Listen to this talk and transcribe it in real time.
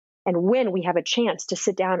And when we have a chance to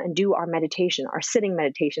sit down and do our meditation, our sitting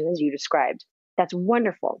meditation, as you described, that's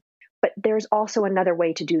wonderful. But there's also another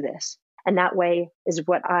way to do this. And that way is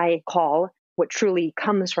what I call what truly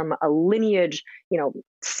comes from a lineage,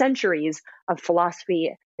 centuries of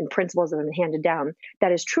philosophy and principles that have been handed down.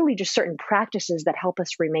 That is truly just certain practices that help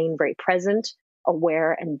us remain very present,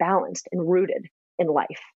 aware, and balanced and rooted in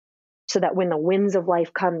life. So that when the winds of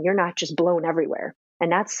life come, you're not just blown everywhere.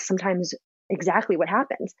 And that's sometimes exactly what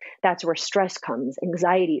happens. That's where stress comes,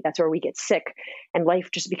 anxiety, that's where we get sick, and life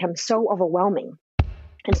just becomes so overwhelming.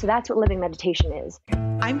 And so that's what living meditation is.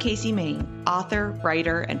 I'm Casey Main, author,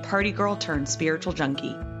 writer, and party girl turned spiritual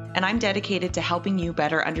junkie. And I'm dedicated to helping you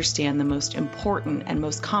better understand the most important and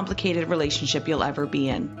most complicated relationship you'll ever be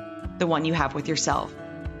in, the one you have with yourself.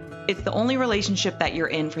 It's the only relationship that you're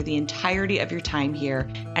in for the entirety of your time here,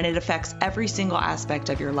 and it affects every single aspect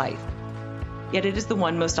of your life. Yet it is the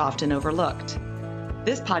one most often overlooked.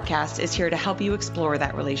 This podcast is here to help you explore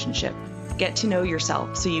that relationship, get to know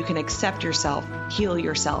yourself so you can accept yourself, heal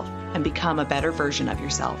yourself, and become a better version of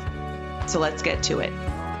yourself. So let's get to it.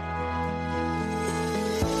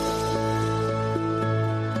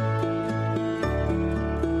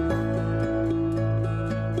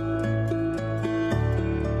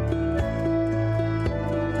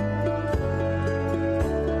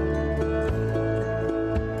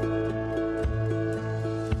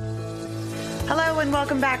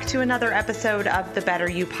 Welcome back to another episode of the Better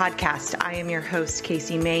You podcast. I am your host,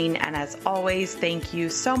 Casey Main, and as always, thank you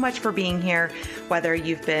so much for being here. Whether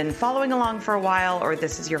you've been following along for a while or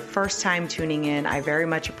this is your first time tuning in, I very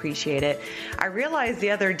much appreciate it. I realized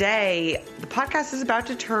the other day the podcast is about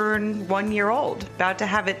to turn 1 year old, about to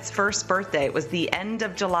have its first birthday. It was the end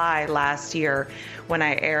of July last year when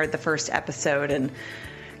I aired the first episode, and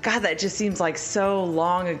God, that just seems like so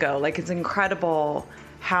long ago. Like, it's incredible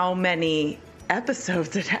how many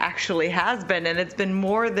episodes it actually has been, and it's been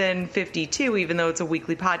more than 52, even though it's a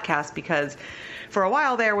weekly podcast, because for a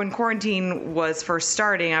while there when quarantine was first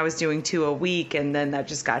starting, I was doing 2 a week, and then that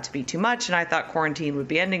just got to be too much, and I thought quarantine would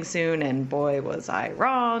be ending soon, and boy was I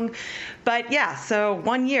wrong. But yeah, so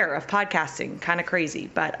 1 year of podcasting, kind of crazy,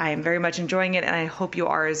 but I am very much enjoying it, and I hope you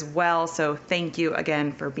are as well. So thank you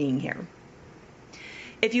again for being here.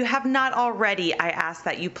 If you have not already, I ask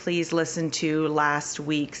that you please listen to last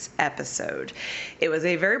week's episode. It was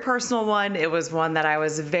a very personal one. It was one that I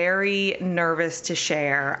was very nervous to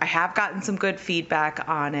share. I have gotten some good feedback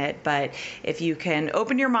on it, but if you can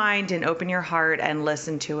open your mind and open your heart and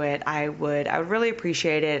listen to it, I would really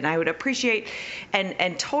appreciate it. And I would appreciate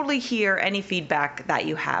and totally hear any feedback that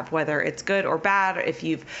you have, whether it's good or bad, if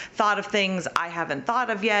you've thought of things I haven't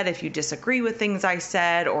thought of yet, if you disagree with things I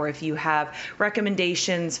said, or if you have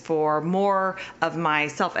recommendations for more of my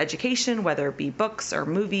self-education, whether it be books or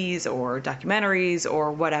movies or documentaries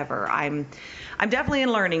or whatever. I'm definitely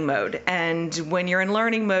in learning mode. And when you're in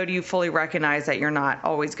learning mode, you fully recognize that you're not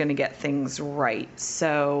always going to get things right.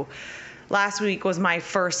 So last week was my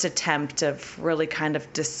first attempt of really kind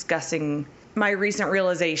of discussing my recent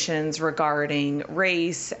realizations regarding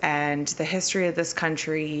race and the history of this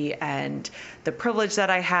country and the privilege that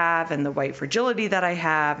I have and the white fragility that I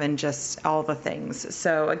have and just all the things.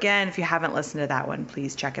 So again, if you haven't listened to that one,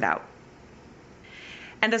 please check it out.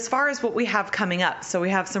 And as far as what we have coming up, so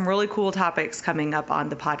we have some really cool topics coming up on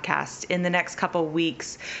the podcast. In the next couple of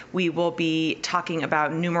weeks, we will be talking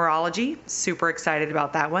about numerology. Super excited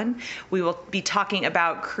about that one. We will be talking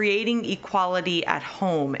about creating equality at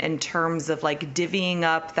home in terms of like divvying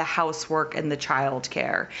up the housework and the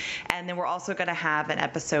childcare. And then we're also going to have an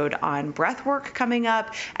episode on breath work coming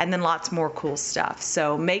up, and then lots more cool stuff.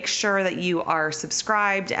 So make sure that you are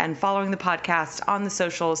subscribed and following the podcast on the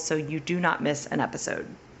socials so you do not miss an episode.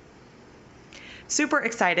 Super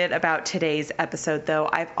excited about today's episode, though.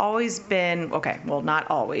 I've always been, not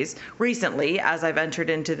always, recently, as I've entered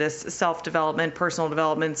into this self-development, personal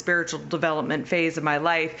development, spiritual development phase of my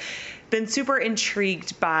life, been super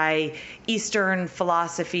intrigued by Eastern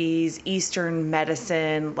philosophies, Eastern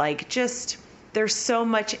medicine, there's so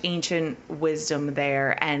much ancient wisdom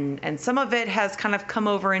there, and some of it has kind of come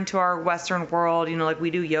over into our Western world.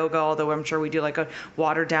 We do yoga, although I'm sure we do like a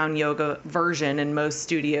watered down yoga version in most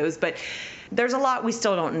studios, but there's a lot we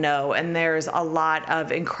still don't know, and there's a lot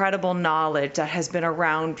of incredible knowledge that has been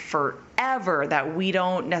around forever that we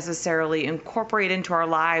don't necessarily incorporate into our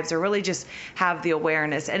lives or really just have the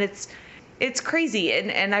awareness. And it's crazy,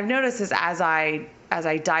 and I've noticed this as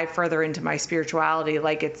I dive further into my spirituality,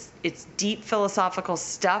 it's deep philosophical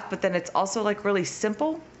stuff, but then it's also really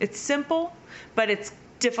simple. It's simple, but it's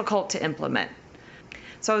difficult to implement.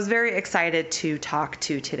 So I was very excited to talk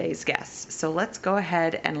to today's guest. So let's go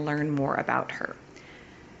ahead and learn more about her.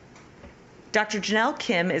 Dr. Jenelle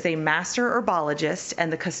Kim is a master herbologist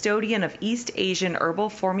and the custodian of East Asian herbal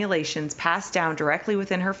formulations passed down directly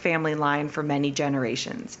within her family line for many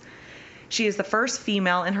generations. She is the first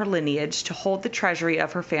female in her lineage to hold the treasury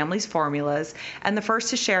of her family's formulas and the first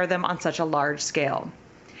to share them on such a large scale.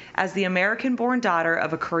 As the American-born daughter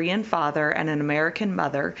of a Korean father and an American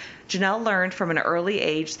mother, Jenelle learned from an early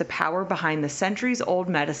age the power behind the centuries-old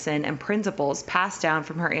medicine and principles passed down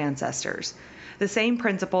from her ancestors, the same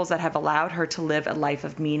principles that have allowed her to live a life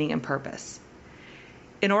of meaning and purpose.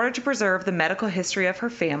 In order to preserve the medical history of her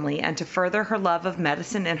family and to further her love of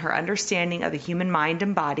medicine and her understanding of the human mind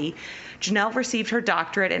and body, Jenelle received her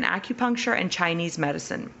doctorate in acupuncture and Chinese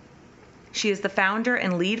medicine. She is the founder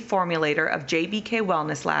and lead formulator of JBK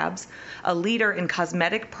Wellness Labs, a leader in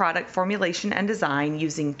cosmetic product formulation and design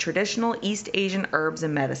using traditional East Asian herbs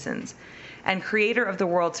and medicines, and creator of the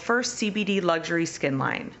world's first CBD luxury skin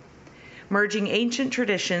line. Merging ancient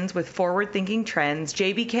traditions with forward-thinking trends,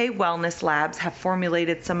 JBK Wellness Labs have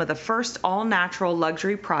formulated some of the first all-natural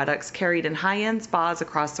luxury products carried in high-end spas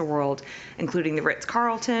across the world, including the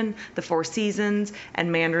Ritz-Carlton, the Four Seasons, and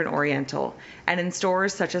Mandarin Oriental, and in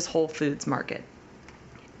stores such as Whole Foods Market.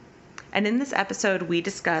 And in this episode, we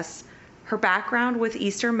discuss her background with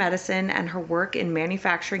Eastern medicine and her work in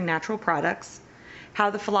manufacturing natural products, how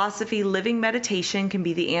the philosophy living meditation can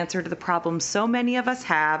be the answer to the problem so many of us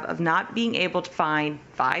have of not being able to find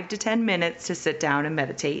 5 to 10 minutes to sit down and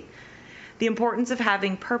meditate, the importance of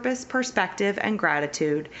having purpose, perspective, and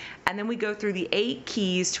gratitude, and then we go through the 8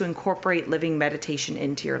 keys to incorporate living meditation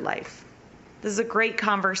into your life. This is a great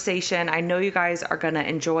conversation. I know you guys are going to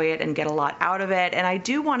enjoy it and get a lot out of it. And I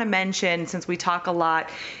do want to mention, since we talk a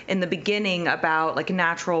lot in the beginning about like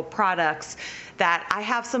natural products, that I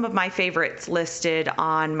have some of my favorites listed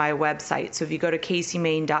on my website. So if you go to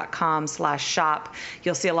caseymain.com/shop,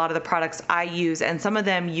 you'll see a lot of the products I use, and some of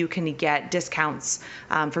them you can get discounts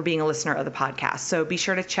for being a listener of the podcast. So be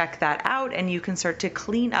sure to check that out and you can start to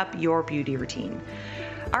clean up your beauty routine.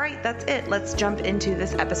 All right, that's it. Let's jump into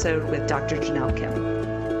this episode with Dr. Jenelle Kim.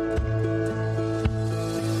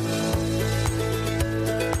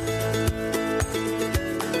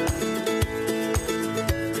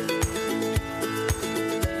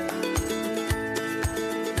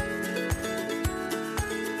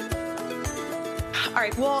 All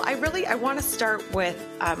right, well, I want to start with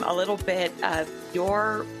a little bit of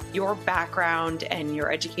your background and your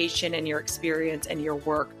education and your experience and your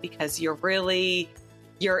work, because you're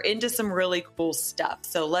into some really cool stuff.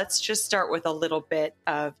 So let's just start with a little bit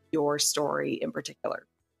of your story in particular.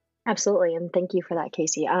 Absolutely. And thank you for that,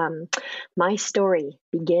 Casey. My story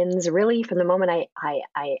begins really from the moment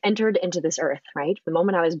I entered into this earth, right? The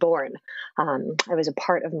moment I was born. I was a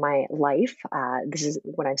part of my life. This is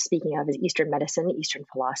what I'm speaking of is Eastern medicine, Eastern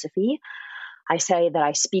philosophy. I say that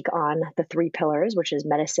I speak on the 3 pillars, which is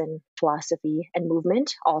medicine, philosophy, and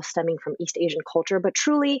movement, all stemming from East Asian culture. But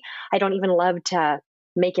truly, I don't even love to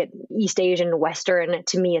make it East Asian, Western.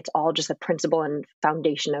 To me, it's all just a principle and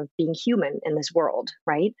foundation of being human in this world,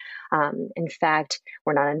 right? In fact,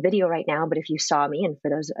 we're not on video right now, but if you saw me, and for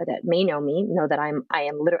those that may know me, know that I am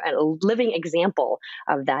a living example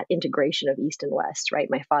of that integration of East and West, right?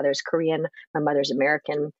 My father's Korean, my mother's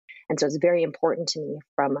American. And so it's very important to me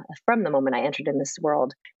from the moment I entered in this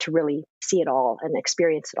world to really see it all and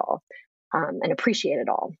experience it all and appreciate it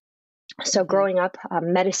all. So growing up,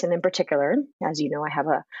 medicine in particular, as you know, I have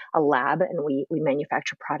a lab and we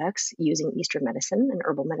manufacture products using Eastern medicine and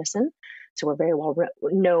herbal medicine. So we're very well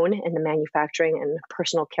known in the manufacturing and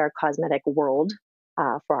personal care cosmetic world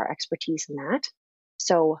for our expertise in that.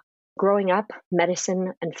 So growing up,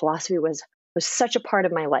 medicine and philosophy was such a part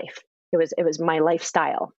of my life. It was my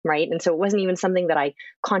lifestyle, right? And so it wasn't even something that I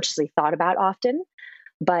consciously thought about often.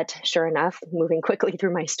 But sure enough, moving quickly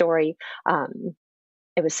through my story,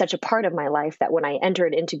 it was such a part of my life that when I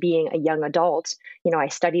entered into being a young adult, I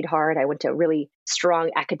studied hard. I went to really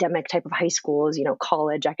strong academic type of high schools,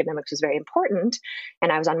 college academics was very important.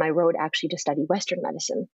 And I was on my road actually to study Western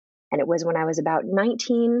medicine. And it was when I was about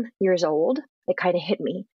 19 years old, it kind of hit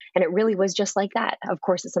me. And it really was just like that. Of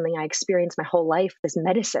course, it's something I experienced my whole life, this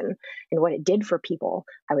medicine and what it did for people.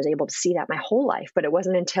 I was able to see that my whole life, but it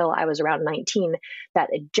wasn't until I was around 19 that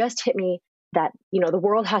it just hit me that, the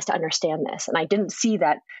world has to understand this. And I didn't see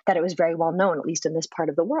that it was very well known, at least in this part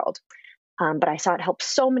of the world. But I saw it help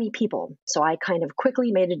so many people. So I kind of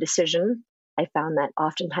quickly made a decision. I found that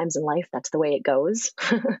oftentimes in life, that's the way it goes.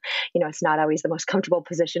 It's not always the most comfortable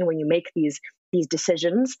position when you make these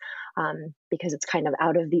decisions because it's kind of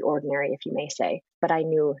out of the ordinary, if you may say. But I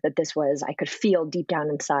knew that I could feel deep down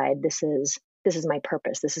inside, this is this is my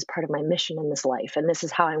purpose. This is part of my mission in this life. And this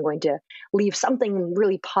is how I'm going to leave something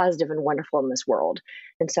really positive and wonderful in this world.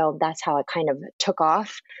 And so that's how it kind of took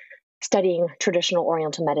off, studying traditional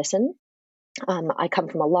Oriental medicine. I come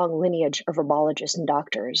from a long lineage of herbologists and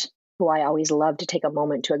doctors who I always love to take a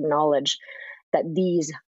moment to acknowledge that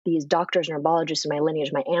these doctors and herbologists in my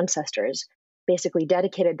lineage, my ancestors, basically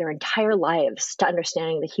dedicated their entire lives to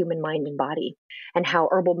understanding the human mind and body, and how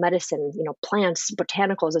herbal medicine, plants,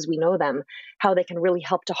 botanicals as we know them, how they can really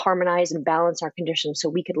help to harmonize and balance our conditions so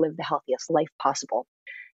we could live the healthiest life possible.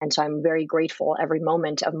 And so I'm very grateful every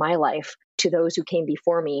moment of my life to those who came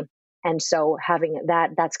before me. And so having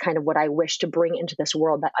that's kind of what I wish to bring into this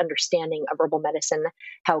world, that understanding of herbal medicine,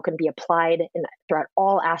 how it can be applied throughout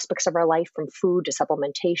all aspects of our life, from food to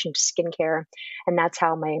supplementation to skincare. And that's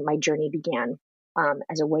how my journey began,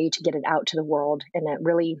 as a way to get it out to the world in a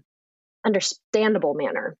really understandable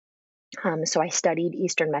manner. So I studied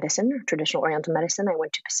Eastern medicine, traditional Oriental medicine. I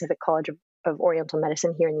went to Pacific College of Oriental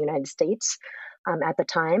Medicine here in the United States at the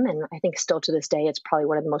time. And I think still to this day, it's probably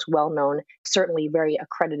one of the most well-known, certainly very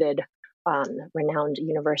accredited, renowned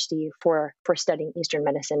university for studying Eastern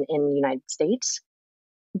medicine in the United States.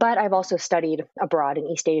 But I've also studied abroad in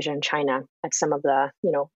East Asia and China at some of the,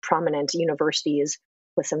 prominent universities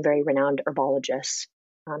with some very renowned herbologists.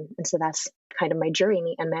 And so that's kind of my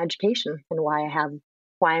journey and my education, and why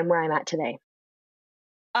I'm where I'm at today.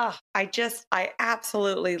 Oh, I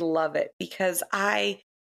absolutely love it, because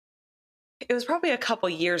it was probably a couple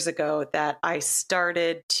years ago that I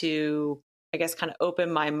started to, I guess, kind of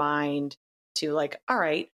open my mind to like, all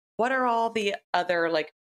right, what are all the other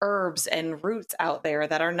like herbs and roots out there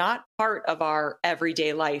that are not part of our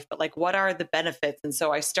everyday life, but like, what are the benefits? And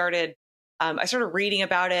so I started reading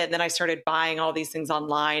about it, and then I started buying all these things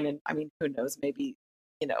online. And I mean, who knows, maybe,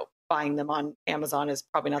 buying them on Amazon is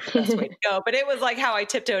probably not the best way to go, but it was like how I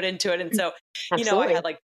tiptoed into it. And so, I had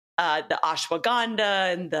like the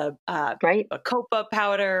ashwagandha and the copa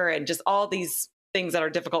powder and just all these things that are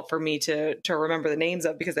difficult for me to remember the names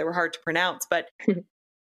of because they were hard to pronounce. But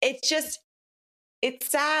it's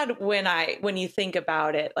sad when you think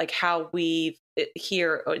about it, like how we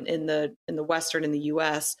here in the Western, in the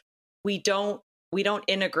US, we don't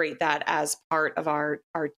integrate that as part of our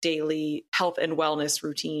daily health and wellness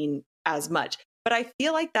routine as much. But I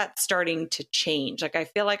feel like that's starting to change. Like I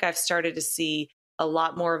feel like I've started to see a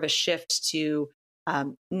lot more of a shift to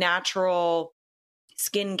natural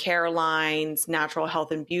skincare lines, natural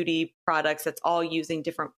health and beauty products that's all using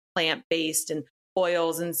different plant-based and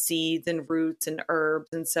oils and seeds and roots and herbs.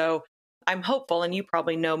 And so I'm hopeful, and you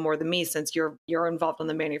probably know more than me since you're involved on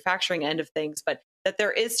the manufacturing end of things, but that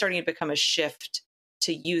there is starting to become a shift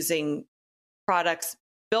to using products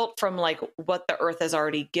built from like what the earth is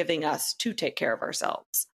already giving us to take care of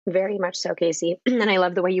ourselves. Very much so, Casey. And I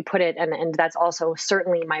love the way you put it. And that's also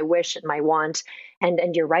certainly my wish and my want.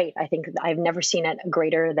 And you're right. I think I've never seen it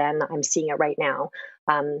greater than I'm seeing it right now.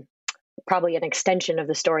 Probably an extension of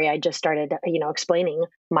the story I just started, explaining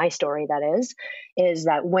my story, is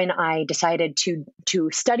that when I decided to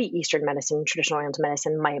study Eastern medicine, traditional Oriental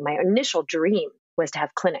medicine, my initial dream was to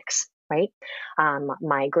have clinics, right?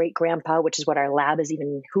 My great grandpa, which is what our lab is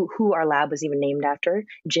even, who our lab was even named after,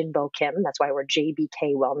 Jenelle Kim. That's why we're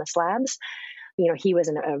JBK Wellness Labs. He was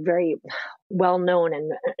a very well-known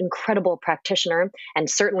and incredible practitioner. And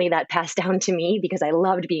certainly that passed down to me because I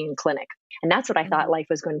loved being in clinic. And that's what I thought life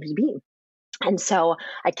was going to be. And so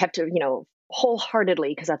I kept, wholeheartedly,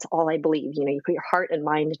 because that's all I believe, you put your heart and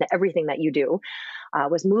mind into everything that you do,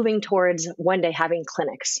 was moving towards one day having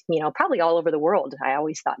clinics, probably all over the world. I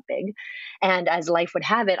always thought big. And as life would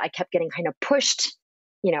have it, I kept getting kind of pushed,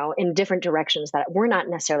 in different directions that were not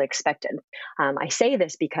necessarily expected. I say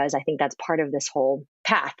this because I think that's part of this whole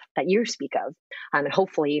path that you speak of, and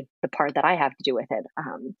hopefully the part that I have to do with it.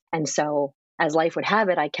 And so as life would have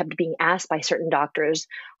it, I kept being asked by certain doctors,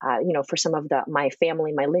 for some of my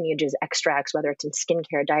family, my lineage's extracts, whether it's in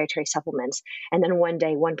skincare, dietary supplements. And then one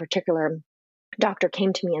day, one particular doctor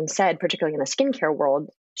came to me and said, particularly in the skincare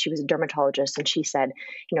world, she was a dermatologist, and she said,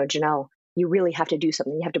 Jenelle, you really have to do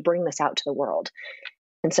something. You have to bring this out to the world.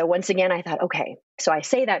 And so once again, I thought, okay, so I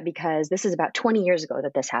say that because this is about 20 years ago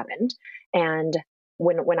that this happened. And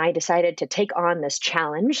when I decided to take on this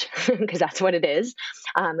challenge, because that's what it is,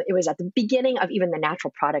 it was at the beginning of even the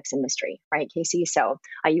natural products industry, right, Casey? So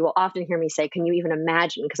you will often hear me say, can you even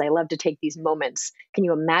imagine, because I love to take these moments, can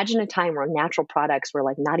you imagine a time where natural products were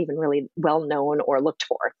like not even really well known or looked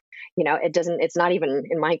for? It's not even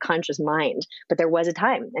in my conscious mind, but there was a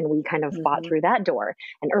time, and we kind of fought through that door.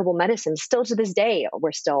 And herbal medicine, still to this day,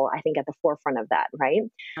 we're still, I think, at the forefront of that, right?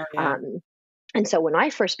 Oh, yeah. And so when I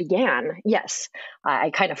first began, yes, I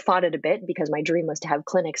kind of fought it a bit because my dream was to have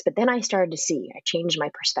clinics, but then I started to see, I changed my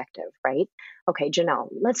perspective, right? Okay, Jenelle,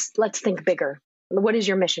 let's think bigger. What is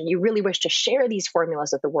your mission? You really wish to share these formulas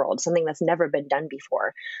with the world, something that's never been done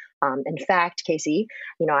before. In fact, Casey,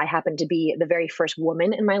 I happen to be the very first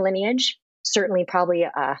woman in my lineage. Certainly, probably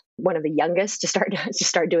one of the youngest to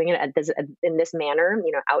start doing it in this manner,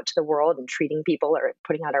 out to the world and treating people or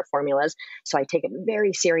putting out our formulas. So I take it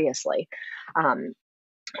very seriously. Um,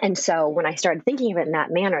 and so when I started thinking of it in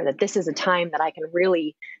that manner, that this is a time that I can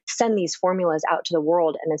really send these formulas out to the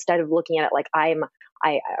world, and instead of looking at it like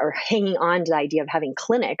or hanging on to the idea of having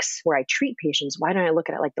clinics where I treat patients, why don't I look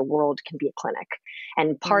at it like the world can be a clinic?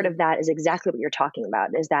 And part of that is exactly what you're talking about,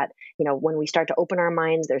 is that, when we start to open our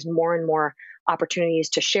minds, there's more and more opportunities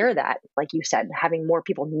to share that. Like you said, having more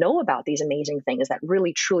people know about these amazing things that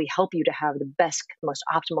really truly help you to have the best, most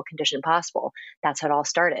optimal condition possible. That's how it all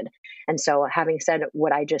started. And so having said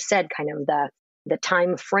what I just said, kind of the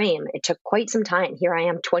time frame, it took quite some time. Here I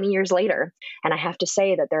am 20 years later, and I have to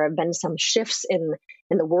say that there have been some shifts in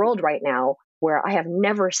the world right now where I have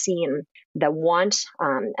never seen the want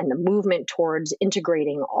and the movement towards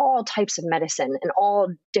integrating all types of medicine in all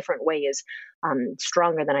different ways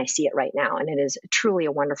stronger than I see it right now. And it is truly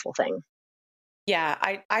a wonderful thing. Yeah,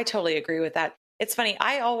 I totally agree with that. It's funny.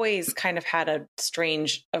 I always kind of had a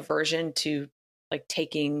strange aversion to like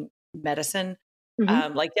taking medicine.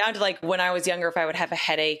 Like down to like when I was younger, if I would have a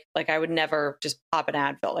headache, like I would never just pop an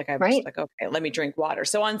Advil. Like I was just like, okay, let me drink water.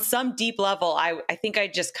 So on some deep level, I think I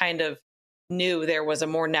just kind of knew there was a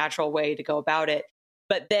more natural way to go about it.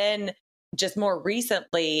 But then just more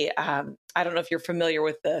recently, I don't know if you're familiar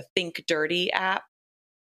with the Think Dirty app.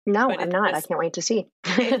 No, I'm not. I can't wait to see.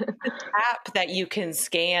 It's an app that you can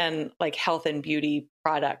scan like health and beauty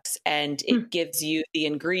products, and it gives you the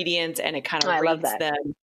ingredients and it kind of rates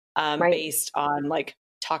them based on like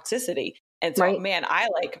toxicity. And so, man, I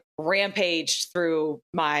like rampaged through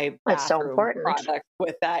my bathroom product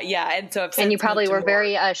with that. Yeah. And so, and you probably were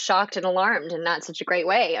very shocked and alarmed in not such a great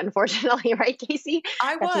way, unfortunately, right, Casey?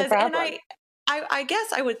 I was. And I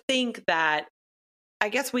guess I would think that, I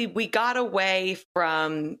guess we got away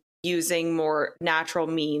from using more natural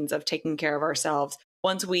means of taking care of ourselves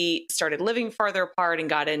once we started living farther apart and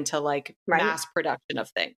got into like mass production of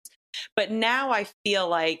things. But now I feel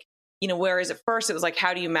like, whereas at first it was like,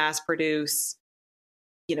 how do you mass produce,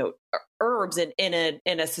 herbs in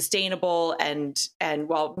a sustainable and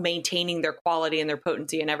while maintaining their quality and their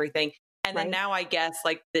potency and everything. And then now I guess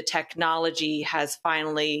like the technology has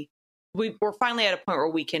we're finally at a point where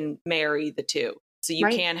we can marry the two. So you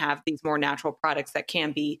can have these more natural products that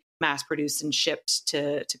can be mass produced and shipped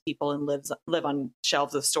to people and live on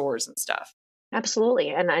shelves of stores and stuff.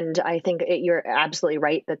 Absolutely. And I think you're absolutely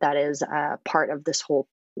right that is part of this whole,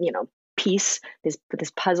 piece, this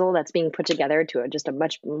puzzle that's being put together to just a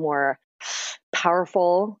much more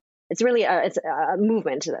it's really it's a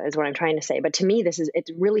movement is what I'm trying to say. But to me, it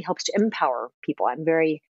really helps to empower people. I'm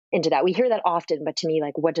very into that. We hear that often, but to me,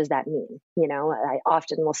 like, what does that mean? I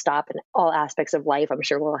often will stop in all aspects of life. I'm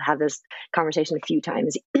sure we'll have this conversation a few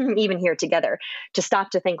times, even here together, to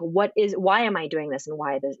stop to think, why am I doing this, and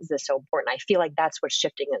why is this so important? I feel like that's what's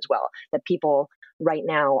shifting as well, that people right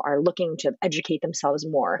now are looking to educate themselves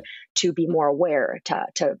more, to be more aware,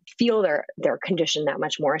 to feel their condition that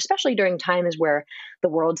much more, especially during times where the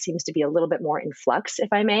world seems to be a little bit more in flux, if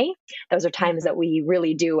I may. Those are times that we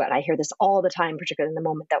really do, and I hear this all the time, particularly in the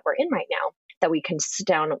moment that we're in right now, that we can sit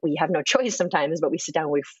down, we have no choice sometimes, but we sit down,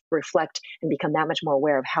 we reflect and become that much more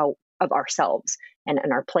aware of ourselves and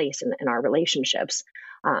our place and our relationships.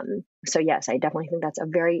 So yes, I definitely think that's a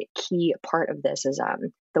very key part of this is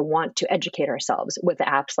the want to educate ourselves with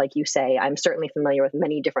apps, like you say. I'm certainly familiar with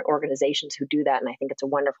many different organizations who do that, and I think it's a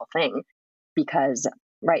wonderful thing because,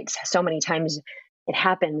 so many times it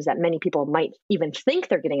happens that many people might even think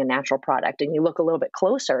they're getting a natural product, and you look a little bit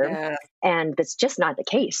closer and that's just not the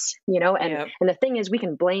case, and the thing is, we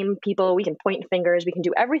can blame people, we can point fingers, we can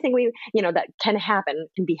do everything that can happen,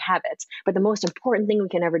 can be habits. But the most important thing we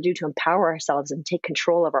can ever do to empower ourselves and take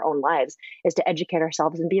control of our own lives is to educate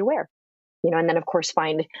ourselves and be aware, and then of course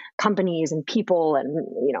find companies and people and,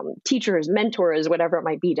 teachers, mentors, whatever it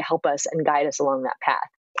might be, to help us and guide us along that path,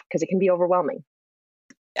 because it can be overwhelming.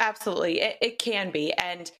 Absolutely. It can be.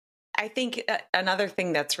 And I think another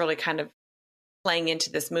thing that's really kind of playing into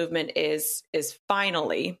this movement is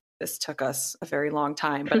finally, this took us a very long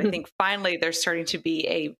time, but I think finally there's starting to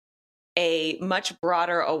be a much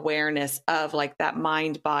broader awareness of like that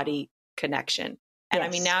mind body connection. And I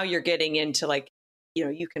mean, now you're getting into like,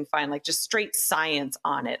 you can find like just straight science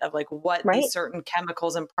on it of like what these certain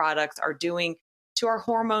chemicals and products are doing to our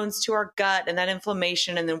hormones, to our gut, and that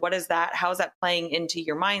inflammation. And then how is that playing into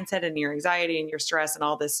your mindset and your anxiety and your stress and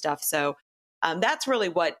all this stuff? So that's really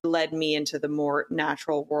what led me into the more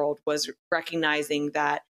natural world, was recognizing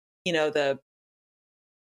that,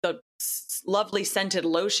 the lovely scented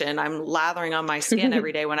lotion I'm lathering on my skin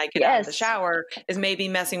every day when I get out of the shower is maybe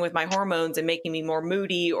messing with my hormones and making me more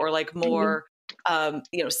moody or like more,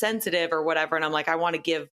 sensitive or whatever. And I'm like, I want to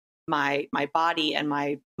give my body and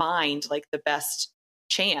my mind like the best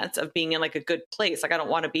chance of being in like a good place. Like I don't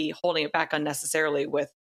want to be holding it back unnecessarily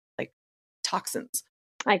with like toxins.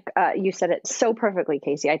 You said it so perfectly,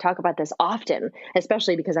 Casey. I talk about this often,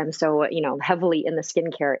 especially because I'm so, heavily in the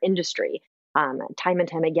skincare industry. Time and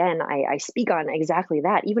time again, I speak on exactly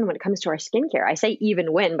that. Even when it comes to our skincare, I say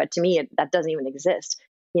even when, but to me, that doesn't even exist.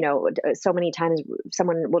 So many times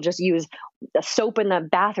someone will just use the soap in the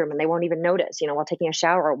bathroom and they won't even notice, while taking a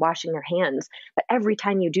shower or washing their hands. But every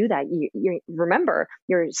time you do that, you remember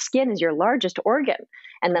your skin is your largest organ.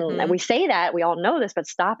 And then we say that, we all know this, but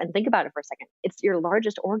stop and think about it for a second. It's your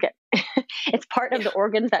largest organ. It's part of the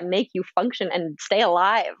organs that make you function and stay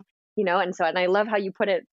alive, and I love how you put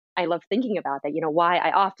it. I love thinking about that, why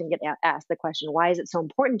I often get asked the question, why is it so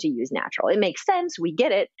important to use natural? It makes sense. We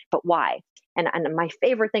get it, but why? And my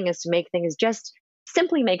favorite thing is to make things just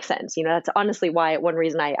simply make sense. That's honestly one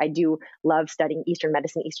reason I do love studying Eastern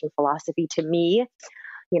medicine, Eastern philosophy. To me,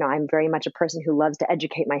 I'm very much a person who loves to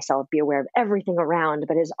educate myself, be aware of everything around,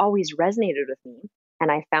 but has always resonated with me.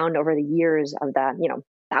 And I found over the years of the,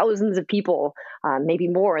 thousands of people, maybe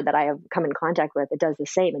more that I have come in contact with, it does the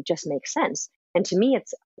same. It just makes sense. And to me,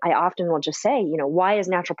 I often will just say, why is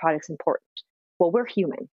natural products important? Well, we're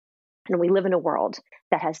human. And we live in a world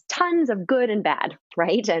that has tons of good and bad,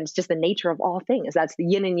 right? And it's just the nature of all things. That's the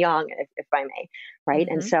yin and yang, if I may, right?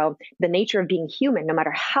 And so the nature of being human, no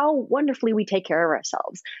matter how wonderfully we take care of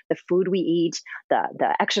ourselves, the food we eat,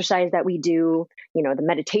 the exercise that we do, the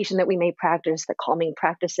meditation that we may practice, the calming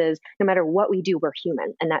practices, no matter what we do, we're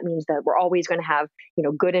human. And that means that we're always going to have,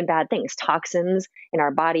 good and bad things, toxins in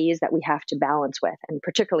our bodies that we have to balance with, and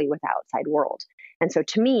particularly with the outside world. And so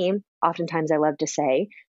to me, oftentimes I love to say,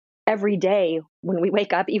 every day when we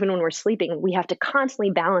wake up, even when we're sleeping, we have to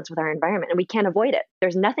constantly balance with our environment, and we can't avoid it.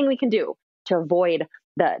 There's nothing we can do to avoid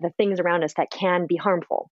the things around us that can be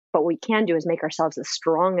harmful. But what we can do is make ourselves as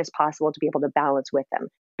strong as possible to be able to balance with them,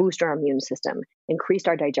 boost our immune system, increase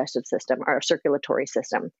our digestive system, our circulatory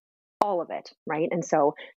system, all of it, right? And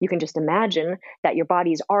so you can just imagine that your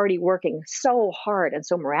body is already working so hard and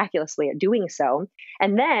so miraculously at doing so.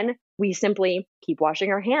 And then we simply keep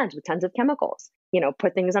washing our hands with tons of chemicals.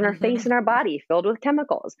 Put things on our face and our body filled with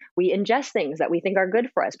chemicals. We ingest things that we think are good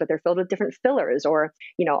for us, but they're filled with different fillers or,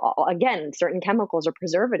 again, certain chemicals or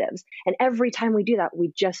preservatives. And every time we do that,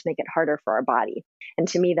 we just make it harder for our body. And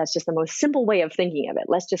to me, that's just the most simple way of thinking of it.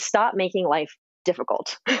 Let's just stop making life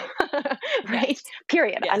difficult, right? Yes.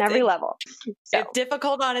 Period, yes, on every level. So, it's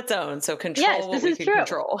difficult on its own. So control what we can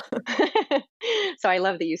control. So I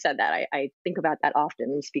love that you said that. I think about that often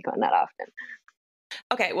and speak on that often.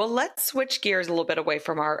 Okay, well, let's switch gears a little bit away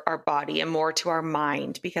from our body and more to our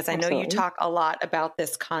mind, because I know you talk a lot about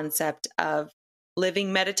this concept of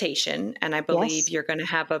living meditation, and I believe you're going to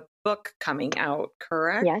have a book coming out,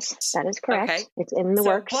 correct? Yes, that is correct. Okay. It's in the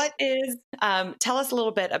works. What is, tell us a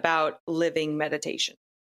little bit about living meditation.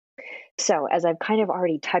 So as I've kind of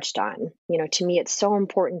already touched on, to me, it's so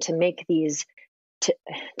important to make these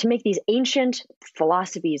to make these ancient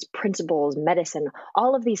philosophies, principles, medicine,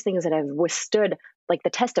 all of these things that have withstood like the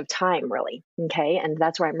test of time, really. Okay. And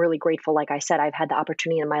that's why I'm really grateful. Like I said, I've had the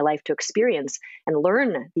opportunity in my life to experience and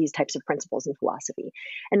learn these types of principles in philosophy.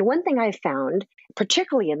 And one thing I've found,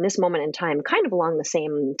 particularly in this moment in time, kind of along the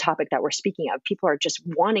same topic that we're speaking of, people are just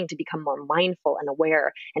wanting to become more mindful and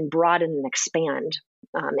aware and broaden and expand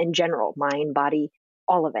in general, mind, body,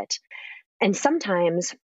 all of it. And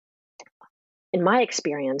sometimes in my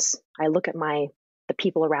experience, I look at the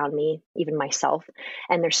people around me, even myself,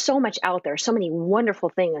 and there's so much out there, so many wonderful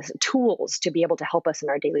things, tools to be able to help us in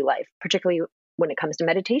our daily life, particularly when it comes to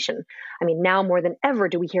meditation. I mean, now more than ever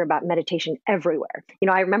do we hear about meditation everywhere.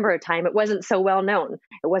 I remember a time it wasn't so well known.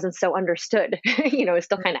 It wasn't so understood. It's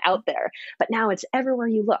still kind of out there, but now it's everywhere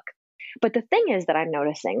you look. But the thing is that I'm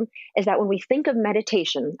noticing is that when we think of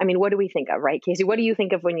meditation, I mean, what do we think of, right, Casey? What do you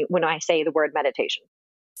think of when I say the word meditation?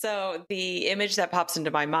 So the image that pops into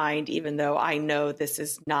my mind, even though I know this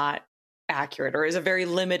is not accurate or is a very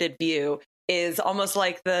limited view, is almost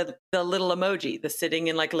like the little emoji, the sitting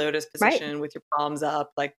in like lotus position with your palms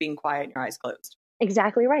up, like being quiet and your eyes closed.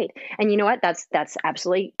 Exactly right. And you know what? That's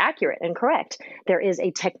absolutely accurate and correct. There is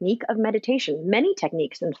a technique of meditation, many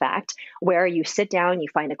techniques, in fact, where you sit down, you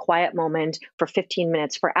find a quiet moment for 15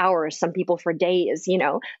 minutes, for hours, some people for days,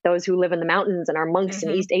 those who live in the mountains and are monks in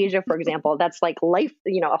Hmm. East Asia, for example, that's like life,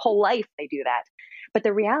 a whole life they do that. But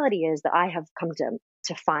the reality is that I have come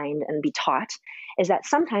to find and be taught is that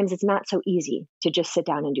sometimes it's not so easy to just sit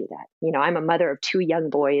down and do that. I'm a mother of two young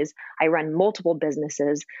boys. I run multiple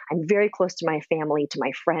businesses. I'm very close to my family, to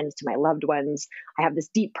my friends, to my loved ones. I have this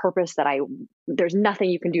deep purpose that there's nothing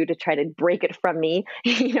you can do to try to break it from me.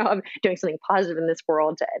 I'm doing something positive in this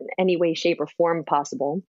world in any way, shape, or form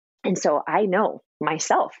possible. And so I know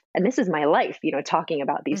myself, and this is my life, talking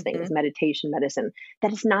about these Hmm. things, meditation, medicine,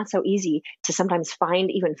 that it's not so easy to sometimes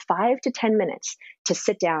find even 5 to 10 minutes to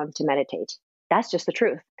sit down to meditate. That's just the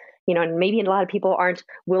truth. And maybe a lot of people aren't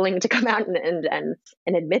willing to come out and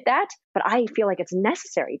admit that, but I feel like it's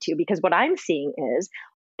necessary to, because what I'm seeing is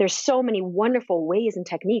there's so many wonderful ways and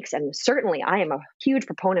techniques, and certainly I am a huge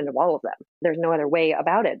proponent of all of them. There's no other way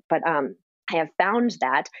about it. But I have found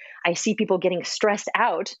that I see people getting stressed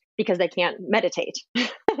out because they can't meditate.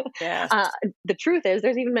 Yes. uh, the truth is,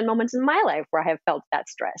 there's even been moments in my life where I have felt that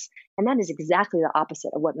stress. And that is exactly the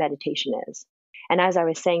opposite of what meditation is. And as I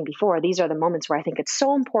was saying before, these are the moments where I think it's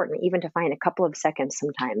so important even to find a couple of seconds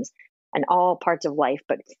sometimes in all parts of life.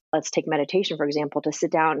 But let's take meditation, for example, to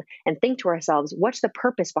sit down and think to ourselves, what's the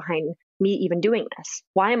purpose behind me even doing this?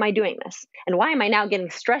 Why am I doing this? And why am I now getting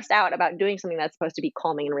stressed out about doing something that's supposed to be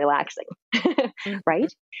calming and relaxing? Hmm.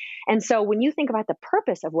 Right? And so when you think about the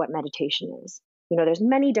purpose of what meditation is, there's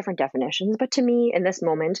many different definitions, but to me in this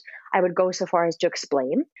moment, I would go so far as to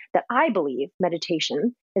explain that I believe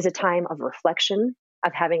meditation is a time of reflection,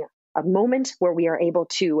 of having a moment where we are able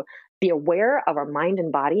to be aware of our mind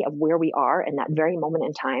and body, of where we are in that very moment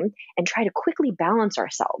in time, and try to quickly balance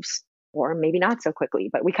ourselves, or maybe not so quickly,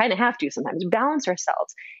 but we kind of have to sometimes balance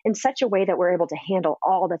ourselves in such a way that we're able to handle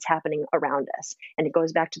all that's happening around us. And it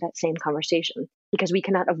goes back to that same conversation, because we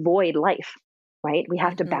cannot avoid life, right? We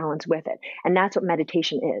have to Hmm. balance with it. And that's what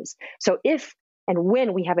meditation is. So if and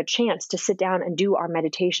when we have a chance to sit down and do our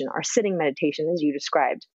meditation, our sitting meditation, as you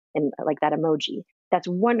described, and like that emoji, that's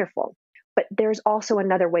wonderful. But there's also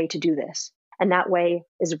another way to do this. And that way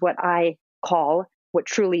is what I call, what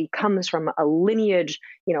truly comes from a lineage,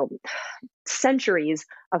 centuries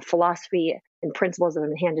of philosophy and principles that have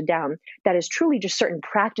been handed down, that is truly just certain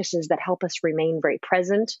practices that help us remain very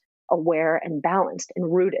present, aware, and balanced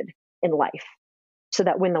and rooted in life. So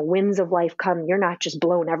that when the winds of life come, you're not just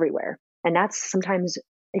blown everywhere. And that's sometimes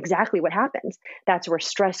exactly what happens. That's where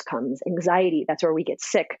stress comes, anxiety, that's where we get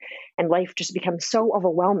sick, and life just becomes so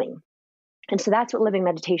overwhelming. And so that's what living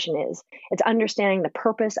meditation is. It's understanding the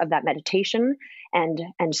purpose of that meditation, and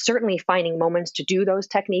certainly finding moments to do those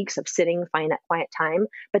techniques of sitting, find that quiet time,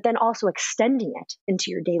 but then also extending it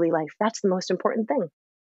into your daily life. That's the most important thing.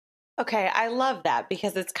 Okay, I love that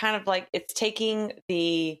because it's kind of like it's taking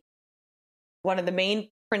the one of the main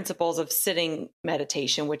principles of sitting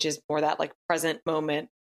meditation, which is more that like present moment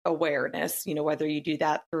awareness, whether you do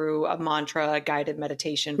that through a mantra, a guided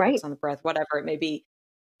meditation, Right. focus on the breath, whatever it may be.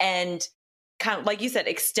 And kind of like you said,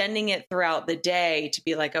 extending it throughout the day to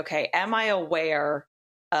be like, okay, am I aware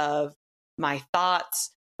of my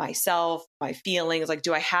thoughts, myself, my feelings? Like,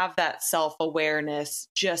 do I have that self-awareness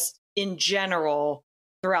just in general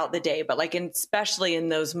throughout the day? But like, especially in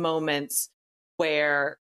those moments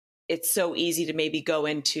where it's so easy to maybe go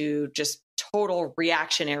into just total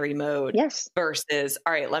reactionary mode Yes. versus,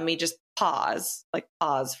 all right, let me just pause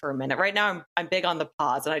for a minute. Right now, I'm big on the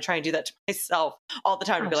pause, and I try and do that to myself all the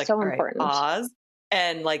time to Oh, be like, so all right, important. pause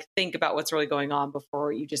and like think about what's really going on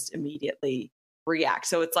before you just immediately react.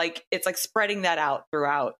 So it's like spreading that out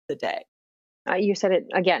throughout the day. You said it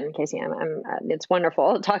again, Casey. It's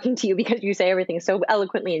wonderful talking to you because you say everything so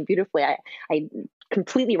eloquently and beautifully. I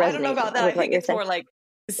completely I don't know resonate about that. I with what think you're it's saying. more like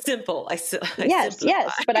simple. I Yes, simplify.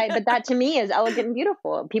 yes, but that to me is elegant and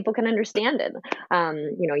beautiful. People can understand it.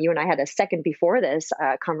 You and I had a second before this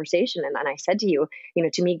conversation, and I said to you,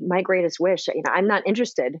 to me, my greatest wish, I'm not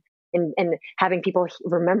interested in having people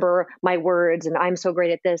remember my words, and I'm so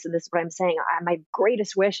great at this, and this is what I'm saying. My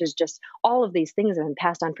greatest wish is just all of these things have been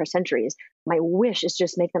passed on for centuries. My wish is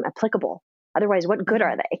just make them applicable. Otherwise, what good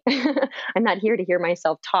are Mhm. they? I'm not here to hear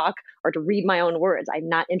myself talk or to read my own words. I'm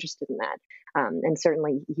not interested in that. And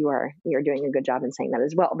certainly you're doing a good job in saying that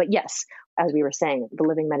as well. But yes, as we were saying, the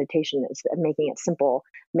living meditation is making it simple,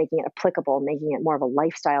 making it applicable, making it more of a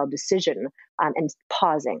lifestyle decision, and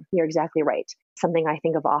pausing. You're exactly right. Something I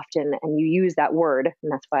think of often, and you use that word,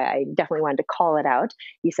 and that's why I definitely wanted to call it out.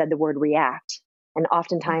 You said the word react. And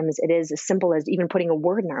oftentimes it is as simple as even putting a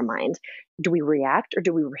word in our mind. Do we react or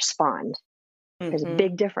do we respond? There's a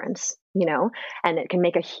big difference, and it can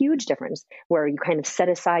make a huge difference where you kind of set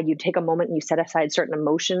aside, you take a moment and you set aside certain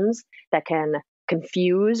emotions that can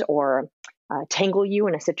confuse or tangle you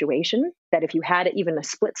in a situation, that if you had even a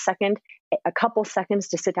split second, a couple seconds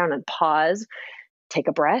to sit down and pause, take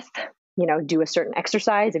a breath, do a certain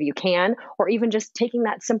exercise if you can, or even just taking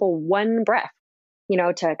that simple one breath,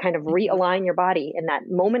 to kind of realign your body in that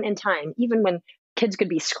moment in time, even when kids could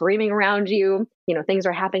be screaming around you, things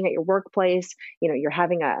are happening at your workplace, you're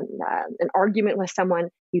having an argument with someone,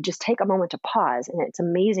 you just take a moment to pause, and it's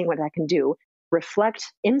amazing what that can do. Reflect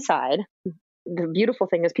inside. The beautiful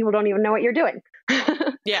thing is people don't even know what you're doing.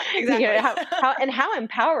 Yeah, exactly. How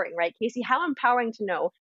empowering, right, Casey? How empowering to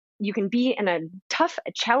know you can be in a tough,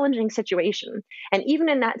 challenging situation. And even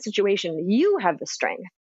in that situation, you have the strength,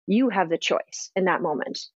 you have the choice in that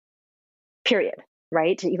moment, period,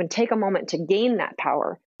 right? To even take a moment to gain that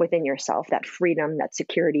power within yourself, that freedom, that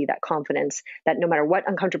security, that confidence, that no matter what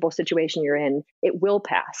uncomfortable situation you're in, it will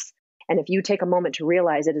pass. And if you take a moment to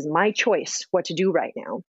realize it is my choice what to do right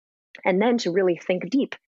now, and then to really think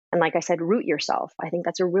deep. And like I said, root yourself. I think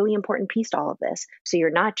that's a really important piece to all of this. So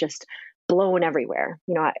you're not just blown everywhere.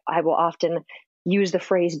 I will often use the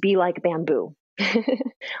phrase, be like bamboo,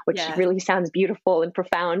 which really sounds beautiful and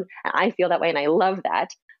profound. I feel that way, and I love that.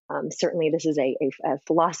 Certainly, this is a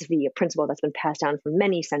philosophy, a principle that's been passed down for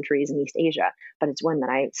many centuries in East Asia, but it's one that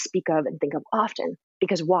I speak of and think of often.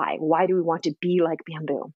 Because why? Why do we want to be like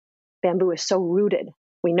bamboo? Bamboo is so rooted.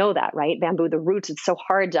 We know that, right? Bamboo, the roots, it's so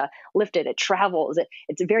hard to lift it. It travels.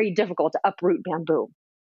 It's very difficult to uproot bamboo.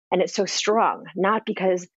 And it's so strong, not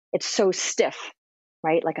because it's so stiff,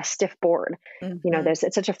 right? Like a stiff board.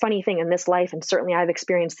 It's such a funny thing in this life. And certainly I've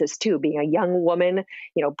experienced this too, being a young woman,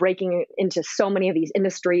 breaking into so many of these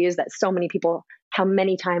industries that so many people, how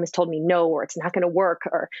many times told me no, or it's not going to work,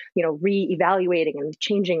 or, reevaluating and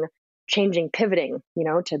changing, pivoting,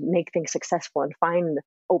 to make things successful and find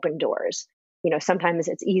open doors. Sometimes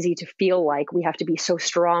it's easy to feel like we have to be so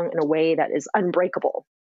strong in a way that is unbreakable,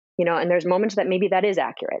 and there's moments that maybe that is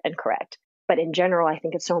accurate and correct. But in general, I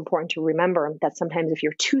think it's so important to remember that sometimes if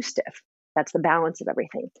you're too stiff, that's the balance of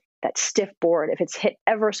everything. That stiff board, if it's hit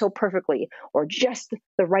ever so perfectly or just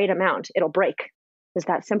the right amount, it'll break. It's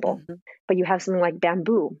that simple. But you have something like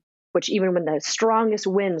bamboo, which even when the strongest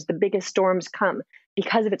winds, the biggest storms come,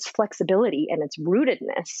 because of its flexibility and its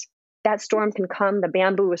rootedness, that storm can come, the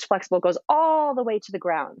bamboo is flexible, goes all the way to the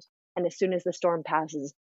ground. And as soon as the storm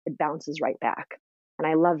passes, it bounces right back. And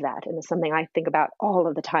I love that. And it's something I think about all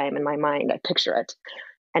of the time in my mind. I picture it.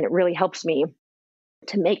 And it really helps me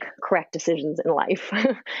to make correct decisions in life.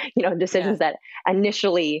 Decisions that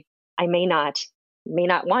initially I may not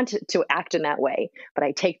want to act in that way, but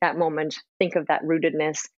I take that moment, think of that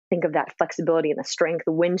rootedness, think of that flexibility and the strength,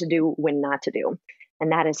 when to do, when not to do.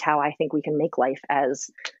 And that is how I think we can make life as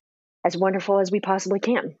wonderful as we possibly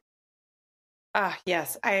can.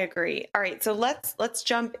 Yes, I agree. All right. So let's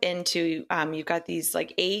jump into, you've got these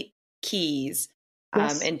like 8 keys,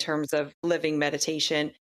 in terms of living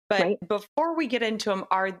meditation, but before we get into them,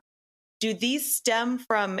 do these stem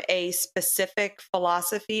from a specific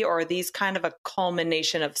philosophy, or are these kind of a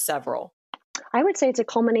culmination of several? I would say it's a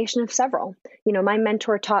culmination of several. My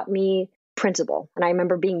mentor taught me principle. And I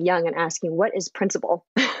remember being young and asking, what is principle?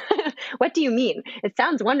 What do you mean? It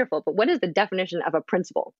sounds wonderful, but what is the definition of a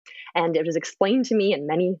principle? And it was explained to me in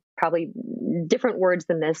many, probably different words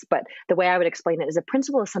than this, but the way I would explain it is a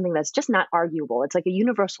principle is something that's just not arguable. It's like a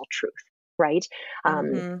universal truth, right?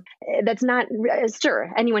 That's not,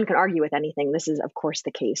 sure, anyone can argue with anything. This is, of course,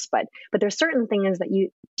 the case, but there's certain things that you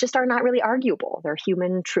just are not really arguable. They're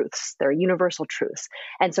human truths. They're universal truths.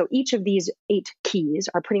 And so each of these 8 keys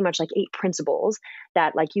are pretty much like 8 principles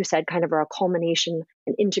that, like you said, kind of are a culmination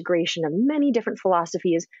and integration of many different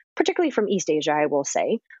philosophies, particularly from East Asia, I will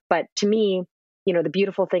say. But to me, the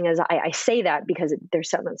beautiful thing is I say that because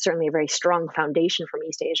there's certainly a very strong foundation from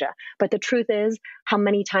East Asia. But the truth is how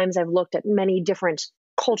many times I've looked at many different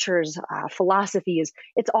cultures, philosophies,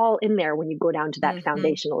 it's all in there when you go down to that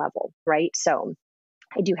foundational level, right? So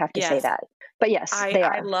I do have to say that. But yes, they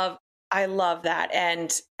are. I love that.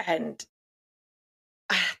 And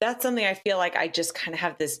that's something I feel like I just kind of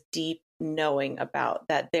have this deep knowing about,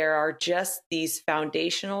 that there are just these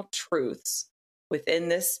foundational truths within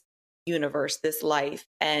this universe, this life.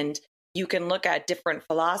 And you can look at different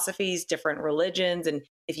philosophies, different religions. And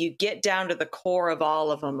if you get down to the core of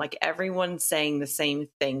all of them, like everyone's saying the same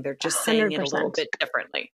thing, they're just saying 100%. It a little bit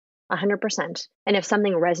differently. 100%. And if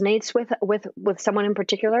something resonates with someone in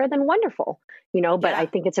particular, then wonderful, but I Yeah.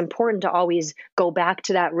 think it's important to always go back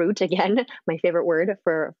to that root again, my favorite word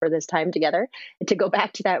for this time together, to go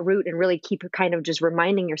back to that root and really keep kind of just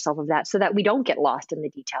reminding yourself of that so that we don't get lost in the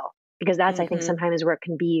detail. Because that's, I think, Hmm. sometimes where it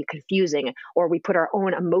can be confusing, or we put our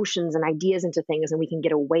own emotions and ideas into things and we can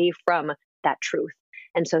get away from that truth.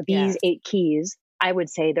 And so these Yes. 8 keys, I would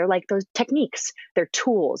say they're like those techniques. They're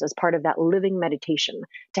tools as part of that living meditation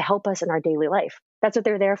to help us in our daily life. That's what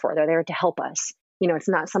they're there for. They're there to help us. It's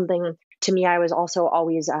not something, to me, I was also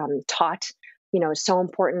always taught, is so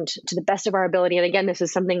important to the best of our ability. And again, this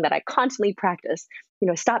is something that I constantly practice,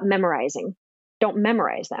 stop memorizing. Don't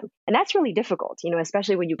memorize them. And that's really difficult,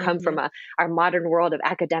 especially when you come Hmm. from our modern world of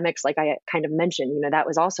academics, like I kind of mentioned, that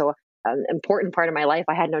was also an important part of my life.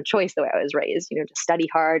 I had no choice the way I was raised, to study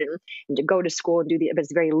hard and to go to school and but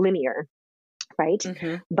it's very linear, right?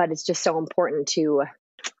 Hmm. But it's just so important to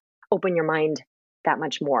open your mind that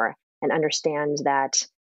much more and understand that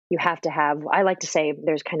you have to have, I like to say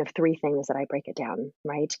there's kind of 3 things that I break it down,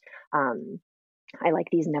 right? Um, I like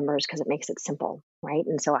these numbers because it makes it simple, right?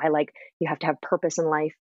 And so you have to have purpose in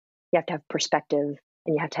life, you have to have perspective,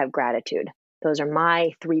 and you have to have gratitude. Those are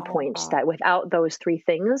my 3 points Oh, that without those 3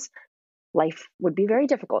 things, life would be very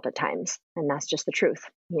difficult at times. And that's just the truth,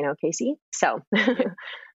 Casey. So, yeah.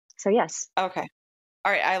 so yes. Okay.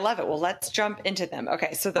 All right. I love it. Well, let's jump into them.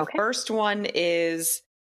 Okay. So the Okay. first one is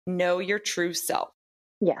know your true self,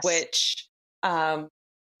 Yes. which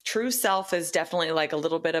true self is definitely like a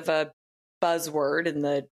little bit of a buzzword in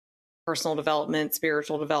the personal development,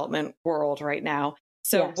 spiritual development world right now.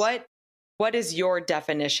 So Yes. what is your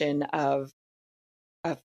definition of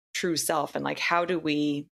true self, and like how do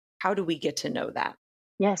we get to know that?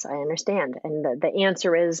 Yes, I understand. And the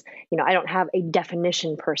answer is, I don't have a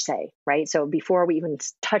definition per se, right? So before we even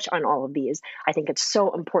touch on all of these, I think it's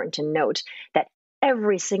so important to note that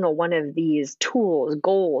every single one of these tools,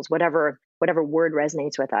 goals, whatever word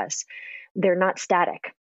resonates with us, they're not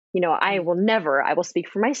static. Mm. I will speak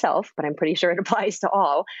for myself, but I'm pretty sure it applies to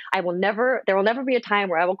all. There will never be a time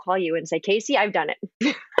where I will call you and say, Casey, I've done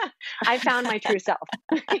it. I found my true self.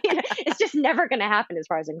 It's just never going to happen as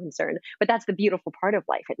far as I'm concerned. But that's the beautiful part of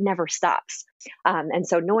life. It never stops. And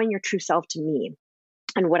so knowing your true self to me,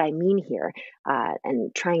 and what I mean here,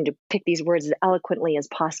 and trying to pick these words as eloquently as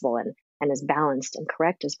possible and as balanced and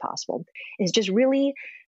correct as possible, is just really,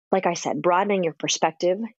 like I said, broadening your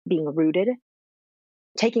perspective, being rooted,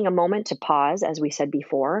 taking a moment to pause, as we said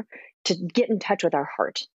before, to get in touch with our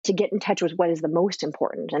heart, to get in touch with what is the most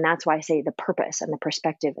important. And that's why I say the purpose and the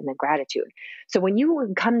perspective and the gratitude. So when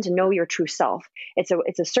you come to know your true self, it's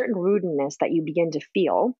a certain rootedness that you begin to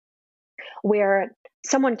feel, where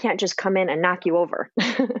someone can't just come in and knock you over,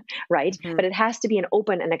 right? Mhm. But it has to be an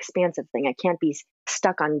open and expansive thing. It can't be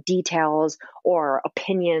stuck on details or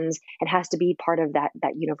opinions. It has to be part of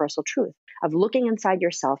that universal truth of looking inside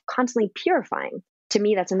yourself, constantly purifying. To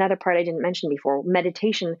me, that's another part I didn't mention before.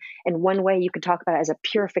 Meditation, in one way, you could talk about it as a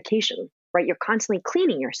purification, right? You're constantly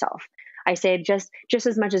cleaning yourself. I say just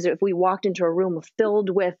as much as if we walked into a room filled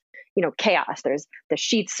with chaos. There's the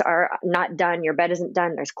sheets are not done, your bed isn't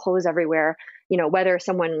done, there's clothes everywhere. Whether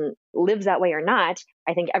someone lives that way or not,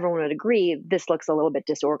 I think everyone would agree this looks a little bit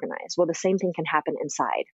disorganized. Well, the same thing can happen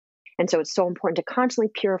inside. And so it's so important to constantly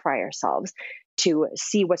purify ourselves, to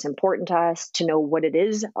see what's important to us, to know what it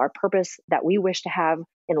is, our purpose that we wish to have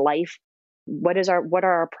in life. What are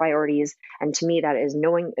our priorities? And to me, that is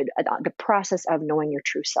knowing the process of knowing your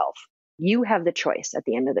true self. You have the choice at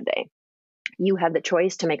the end of the day. You have the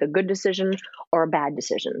choice to make a good decision or a bad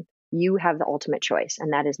decision. You have the ultimate choice,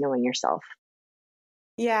 and that is knowing yourself.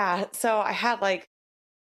 Yeah. So I had like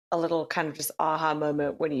a little kind of just aha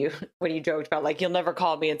moment when you when you joked about like you'll never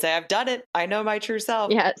call me and say I've done it. I know my true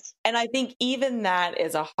self. Yes. And I think even that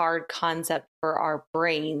is a hard concept for our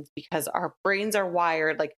brains because our brains are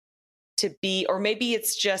wired like to be, or maybe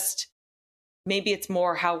it's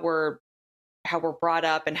more how we're brought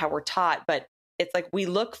up and how we're taught, but it's like we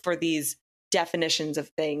look for these definitions of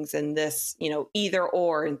things and this, either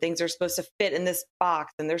or, and things are supposed to fit in this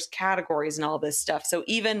box and there's categories and all this stuff. So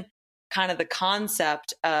even kind of the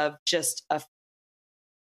concept of just a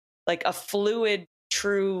fluid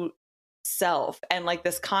true self and like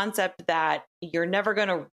this concept that you're never going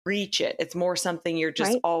to reach it. It's more something you're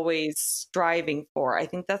just Right. always striving for. I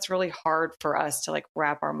think that's really hard for us to like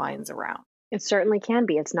wrap our minds around. It certainly can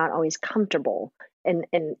be. It's not always comfortable in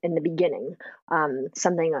the beginning.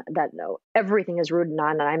 Something that everything is rooted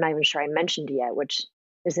on, and I'm not even sure I mentioned yet, which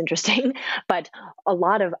is interesting. But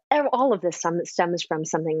all of this stems from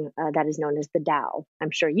something that is known as the Tao.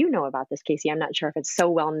 I'm sure you know about this, Casey. I'm not sure if it's so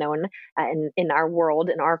well known in our world,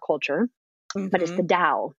 in our culture. But it's the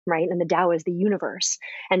Tao, right? And the Tao is the universe.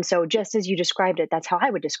 And so just as you described it, that's how I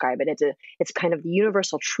would describe it. It's kind of the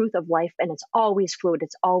universal truth of life, and it's always fluid.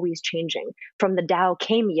 It's always changing. From the Tao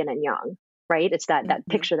came yin and yang, right? It's that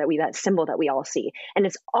picture that symbol that we all see. And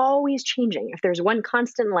it's always changing. If there's one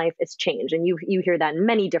constant in life, it's change. And you hear that in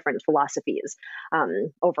many different philosophies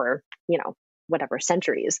over, whatever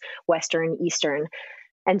centuries, Western, Eastern.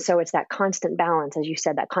 And so it's that constant balance, as you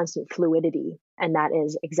said, that constant fluidity. And that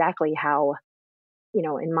is exactly how,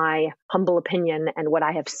 in my humble opinion and what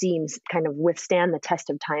I have seen kind of withstand the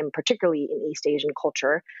test of time, particularly in East Asian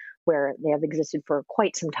culture, where they have existed for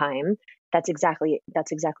quite some time. That's exactly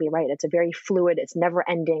right. It's a very fluid, it's never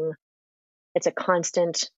ending. It's a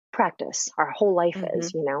constant practice. Our whole life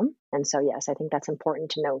is, And so, yes, I think that's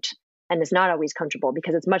important to note. And it's not always comfortable,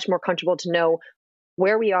 because it's much more comfortable to know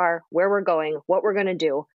where we are, where we're going, what we're going to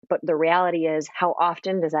do. But the reality is, how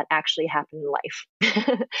often does that actually happen in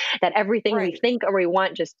life? That everything we think or we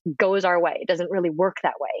want just goes our way. It doesn't really work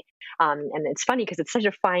that way. And it's funny because it's such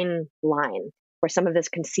a fine line where some of this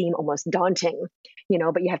can seem almost daunting,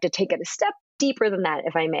 but you have to take it a step deeper than that,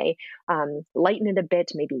 if I may. Lighten it a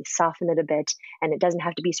bit, maybe soften it a bit. And it doesn't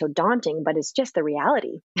have to be so daunting, but it's just the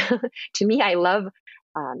reality. To me, I love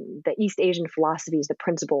the East Asian philosophies, the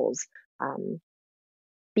principles,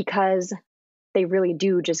 because they really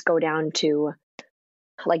do just go down to,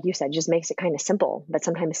 like you said, just makes it kind of simple. But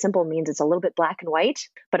sometimes simple means it's a little bit black and white,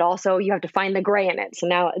 but also you have to find the gray in it. So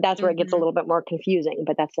now that's where it gets a little bit more confusing,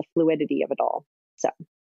 but that's the fluidity of it all. So.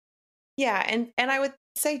 Yeah. And I would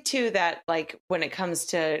say too, that like when it comes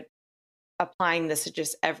to applying this to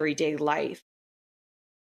just everyday life,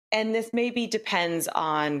 and this maybe depends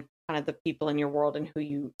on kind of the people in your world and who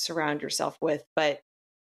you surround yourself with, but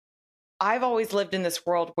I've always lived in this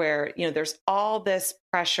world where, there's all this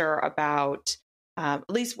pressure about, at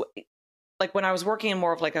least like when I was working in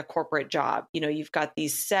more of like a corporate job, you've got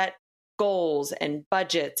these set goals and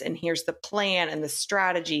budgets, and here's the plan and the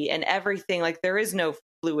strategy and everything. Like there is no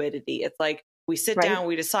fluidity. It's like we sit down,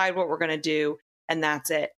 we decide what we're going to do, and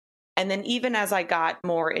that's it. And then even as I got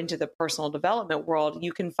more into the personal development world,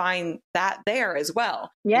 you can find that there as well.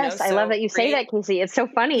 Yes, I love that you say that, Casey. It's so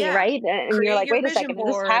funny, right? And you're like, wait a second, is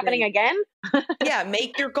this happening again? Yeah,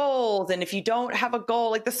 make your goals. And if you don't have a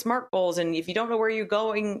goal, like the SMART goals, and if you don't know where you're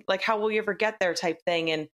going, like how will you ever get there type thing.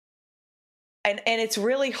 And it's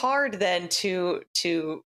really hard then to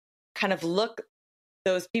kind of look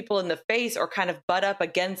those people in the face or kind of butt up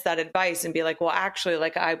against that advice and be like, well, actually,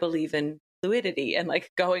 like I believe in fluidity and like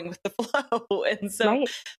going with the flow. And so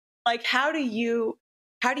like, how do you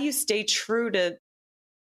stay true to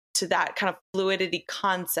that kind of fluidity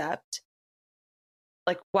concept,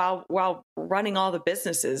 like while running all the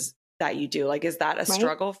businesses that you do? Like, is that a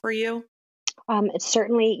struggle for you? It's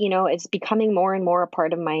certainly, it's becoming more and more a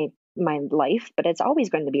part of my life, but it's always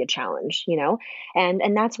going to be a challenge,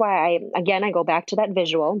 and that's why I go back to that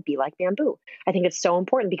visual, be like bamboo. I think it's so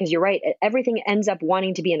important because you're right. Everything ends up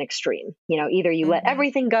wanting to be an extreme. Either you let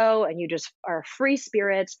everything go and you just are a free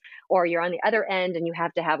spirit, or you're on the other end and you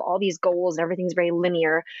have to have all these goals and everything's very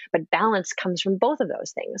linear, but balance comes from both of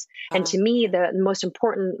those things. And to me, the most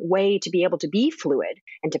important way to be able to be fluid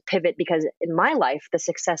and to pivot, because in my life, the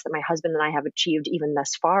success that my husband and I have achieved even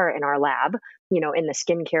thus far in our lab, in the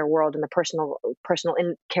skincare world, in the personal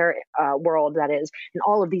care world, that is, in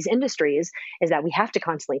all of these industries, is that we have to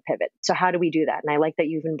constantly pivot. So how do we do that? And I like that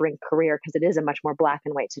you even bring career, because it is a much more black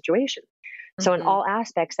and white situation. So in all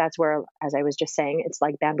aspects, that's where, as I was just saying, it's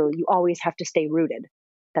like bamboo. You always have to stay rooted.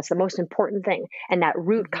 That's the most important thing. And that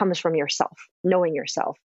root comes from yourself, knowing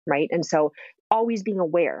yourself, right? And so always being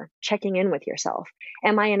aware, checking in with yourself.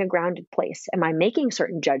 Am I in a grounded place? Am I making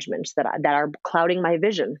certain judgments that are clouding my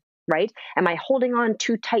vision? Right? Am I holding on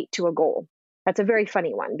too tight to a goal? That's a very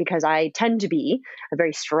funny one, because I tend to be a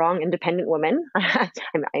very strong, independent woman.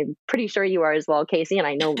 I'm pretty sure you are as well, Casey. And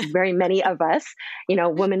I know very many of us,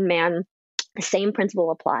 woman, man, the same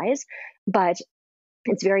principle applies. But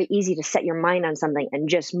it's very easy to set your mind on something and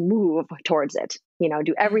just move towards it,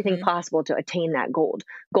 do everything possible to attain that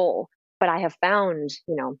goal. But I have found,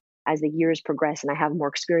 as the years progress and I have more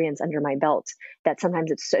experience under my belt, that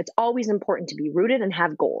sometimes it's always important to be rooted and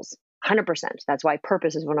have goals. 100%. That's why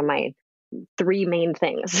purpose is one of my 3 main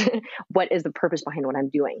things. What is the purpose behind what I'm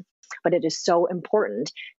doing? But it is so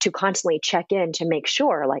important to constantly check in to make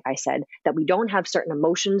sure, like I said, that we don't have certain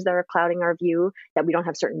emotions that are clouding our view, that we don't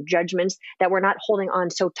have certain judgments, that we're not holding on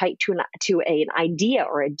so tight to an idea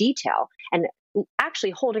or a detail. And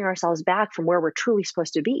actually holding ourselves back from where we're truly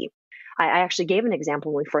supposed to be. I actually gave an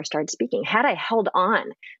example when we first started speaking. Had I held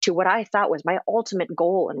on to what I thought was my ultimate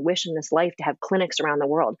goal and wish in this life to have clinics around the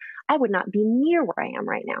world, I would not be near where I am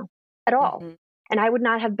right now at all. Mm-hmm. And I would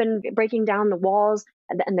not have been breaking down the walls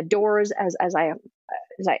and the doors as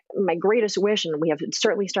my greatest wish, and we have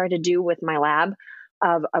certainly started to do with my lab,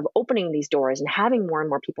 of opening these doors and having more and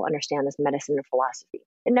more people understand this medicine and philosophy.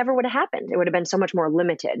 It never would have happened. It would have been so much more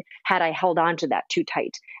limited had I held on to that too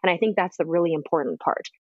tight. And I think that's the really important part,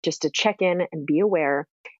 just to check in and be aware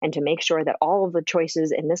and to make sure that all of the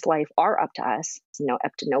choices in this life are up to us,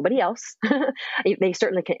 up to nobody else. They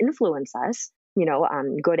certainly can influence us,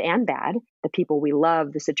 good and bad, the people we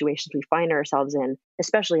love, the situations we find ourselves in,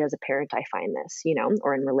 especially as a parent, I find this,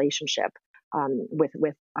 or in relationship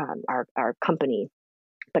with our company.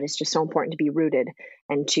 But it's just so important to be rooted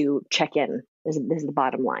and to check in. This is the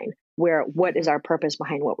bottom line. What is our purpose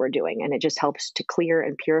behind what we're doing? And it just helps to clear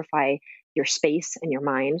and purify your space and your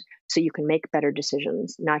mind so you can make better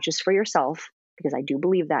decisions, not just for yourself, because I do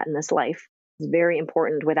believe that in this life. It's very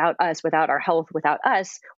important. Without us, without our health, without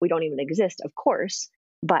us, we don't even exist, of course.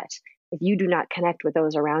 But if you do not connect with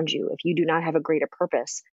those around you, if you do not have a greater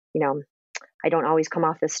purpose, I don't always come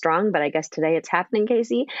off this strong, but I guess today it's happening,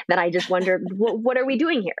 Casey, that I just wonder, what are we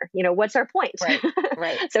doing here? What's our point?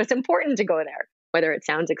 Right. So it's important to go there, whether it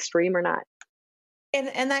sounds extreme or not.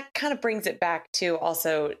 And that kind of brings it back to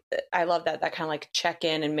also, I love that kind of like check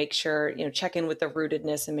in and make sure, check in with the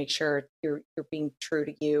rootedness and make sure you're being true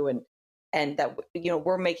to you and that,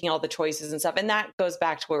 we're making all the choices and stuff. And that goes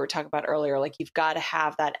back to what we were talking about earlier. Like you've got to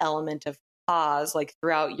have that element of pause, like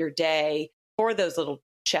throughout your day for those little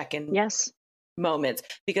check-in moments,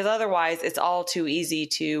 because otherwise it's all too easy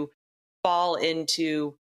to fall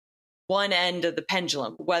into one end of the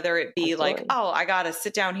pendulum, whether it be like, oh, I got to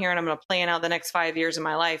sit down here and I'm going to plan out the next 5 years of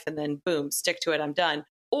my life and then boom, stick to it. I'm done.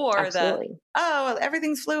 Or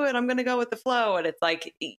everything's fluid. I'm going to go with the flow. And it's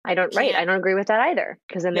like, I don't agree with that either.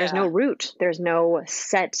 Cause then there's no root. There's no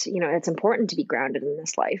set, it's important to be grounded in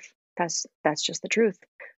this life. That's just the truth.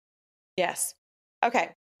 Yes.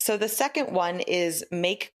 Okay. So the second one is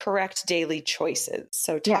make correct daily choices.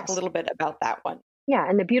 So talk a little bit about that one. Yeah.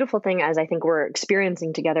 And the beautiful thing, as I think we're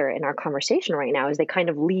experiencing together in our conversation right now, is they kind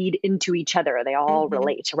of lead into each other. They all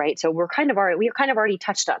relate, right? So we've kind of already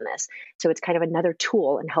touched on this. So it's kind of another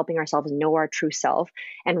tool in helping ourselves know our true self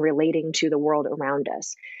and relating to the world around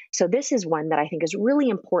us. So this is one that I think is really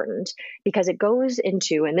important because it goes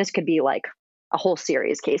into, and this could be like a whole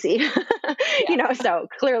series, Casey, so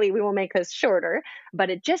clearly we will make this shorter, but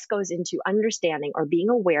it just goes into understanding or being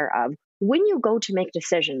aware of when you go to make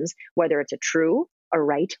decisions, whether it's a true, a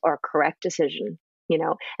right, or a correct decision,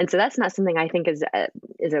 and so that's not something I think is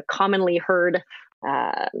a commonly heard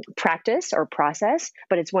practice or process,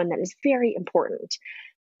 but it's one that is very important.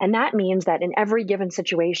 And that means that in every given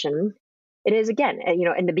situation, it is, again,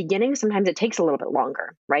 in the beginning, sometimes it takes a little bit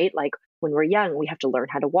longer, right? Like when we're young, we have to learn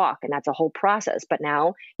how to walk, and that's a whole process. But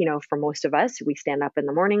now, for most of us, we stand up in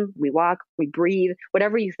the morning, we walk, we breathe,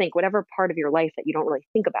 whatever you think, whatever part of your life that you don't really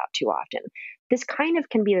think about too often. This kind of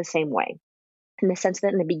can be the same way, in the sense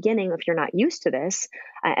that in the beginning, if you're not used to this,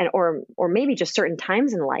 or maybe just certain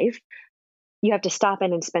times in life, you have to stop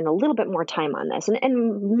in and spend a little bit more time on this.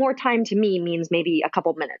 And more time to me means maybe a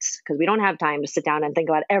couple minutes, because we don't have time to sit down and think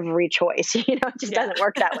about every choice. It just doesn't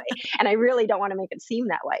work that way. And I really don't want to make it seem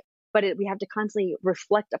that way. But we have to constantly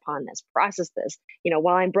reflect upon this, process this.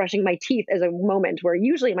 While I'm brushing my teeth is a moment where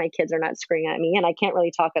usually my kids are not screaming at me and I can't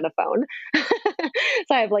really talk on the phone.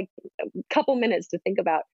 So I have like a couple minutes to think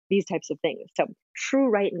about these types of things. So true,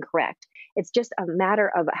 right, and correct. It's just a matter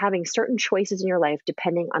of having certain choices in your life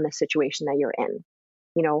depending on the situation that you're in.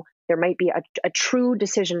 There might be a true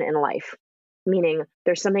decision in life, meaning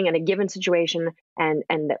there's something in a given situation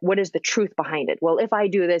and what is the truth behind it? Well, if I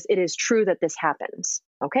do this, it is true that this happens.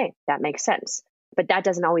 Okay, that makes sense. But that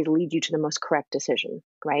doesn't always lead you to the most correct decision,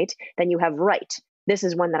 right? Then you have right. This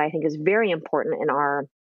is one that I think is very important in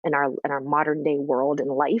our modern day world and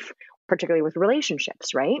life, particularly with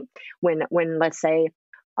relationships, right? When let's say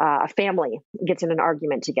a family gets in an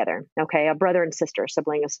argument together, okay, a brother and sister,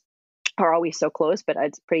 siblings are always so close, but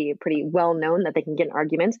it's pretty well known that they can get in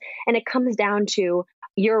arguments, and it comes down to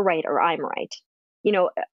you're right or I'm right.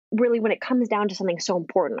 Really, when it comes down to something so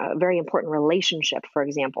important, a very important relationship, for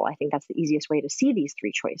example, I think that's the easiest way to see these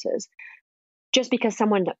three choices. Just because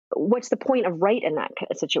what's the point of right in that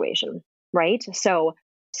situation, right? So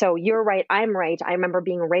you're right, I'm right. I remember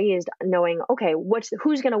being raised knowing, okay,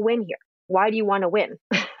 who's going to win here? Why do you want to win?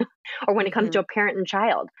 Or when it comes to a parent and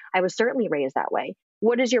child, I was certainly raised that way.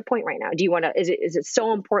 what is your point right now? Do you want to, is it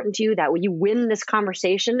so important to you that when you win this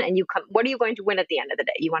conversation and you come, what are you going to win at the end of the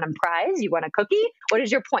day? You want a prize? You want a cookie? What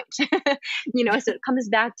is your point? So it comes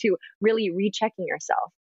back to really rechecking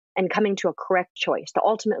yourself and coming to a correct choice. The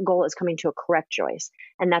ultimate goal is coming to a correct choice.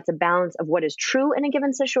 And that's a balance of what is true in a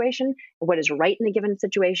given situation, what is right in a given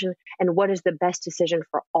situation, and what is the best decision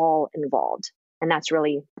for all involved. And that's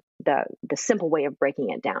really the simple way of breaking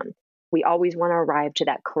it down. We always want to arrive to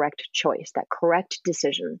that correct choice, that correct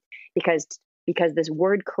decision, because this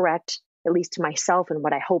word correct, at least to myself and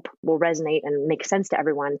what I hope will resonate and make sense to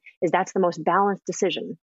everyone, is that's the most balanced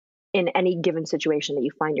decision in any given situation that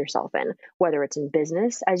you find yourself in, whether it's in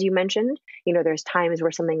business, as you mentioned. There's times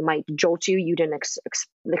where something might jolt you. You didn't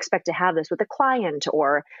expect to have this with a client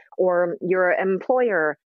or your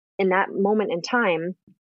employer. In that moment in time,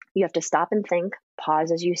 you have to stop and think,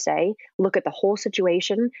 pause, as you say, look at the whole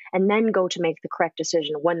situation, and then go to make the correct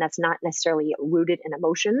decision, one that's not necessarily rooted in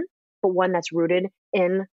emotion, but one that's rooted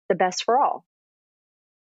in the best for all.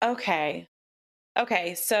 Okay.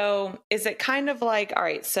 So is it kind of like, all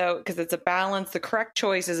right, so because it's a balance, the correct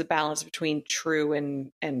choice is a balance between true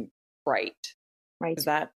and right. Right. Is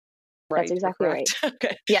that right? That's exactly right.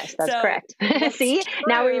 Okay. Yes, that's correct. See, true,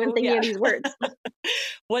 now we're even thinking of these words.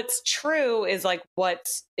 What's true is like,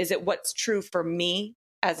 what's true for me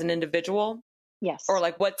as an individual? Yes. Or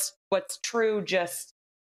like what's true just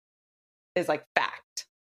is like fact.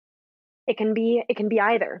 It can be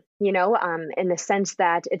either, in the sense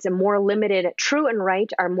that it's a more limited, true and right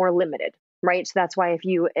are more limited, right? So that's why if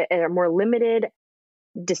you are more limited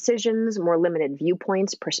decisions, more limited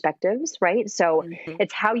viewpoints, perspectives, right? So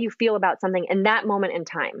it's how you feel about something in that moment in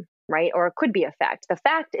time, right? Or it could be a fact. The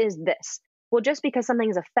fact is this. Well, just because something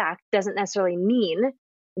is a fact doesn't necessarily mean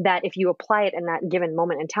that if you apply it in that given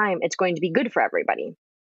moment in time, it's going to be good for everybody.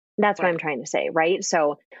 That's what I'm trying to say, right?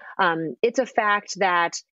 So it's a fact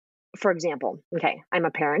that, for example, okay, I'm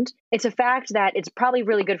a parent. It's a fact that it's probably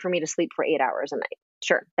really good for me to sleep for 8 hours a night.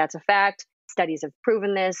 Sure, that's a fact. Studies have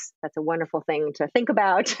proven this. That's a wonderful thing to think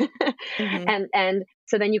about. And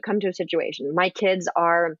so then you come to a situation. My kids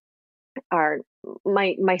are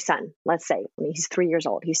my son, let's say, he's 3 years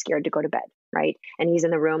old. He's scared to go to bed, right? And he's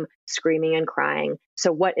in the room screaming and crying.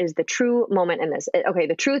 So what is the true moment in this? Okay,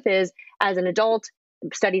 the truth is, as an adult,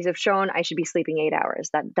 studies have shown I should be sleeping 8 hours.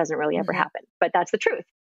 That doesn't really ever happen, but that's the truth.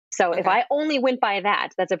 So if I only went by that,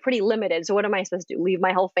 that's a pretty limited. So what am I supposed to do? Leave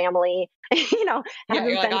my whole family, have them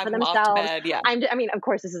fend for themselves? Of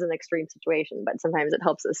course, this is an extreme situation, but sometimes it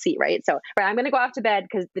helps us see, right? So I'm going to go off to bed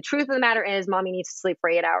because the truth of the matter is mommy needs to sleep for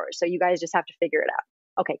 8 hours. So you guys just have to figure it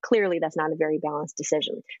out. Okay, clearly that's not a very balanced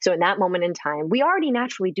decision. So in that moment in time, we already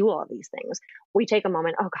naturally do all of these things. We take a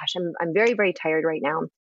moment. Oh gosh, I'm very, very tired right now.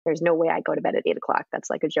 There's no way I go to bed at 8 o'clock. That's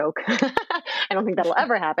like a joke. I don't think that'll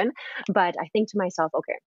ever happen. But I think to myself,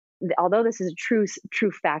 okay, although this is a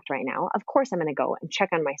true fact right now, of course I'm going to go and check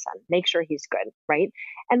on my son, make sure he's good, right?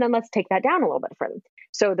 And then let's take that down a little bit further.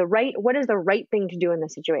 So what is the right thing to do in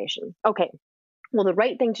this situation? Okay, well, the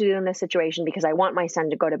right thing to do in this situation, because I want my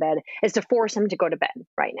son to go to bed, is to force him to go to bed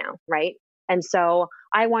right now, right? And so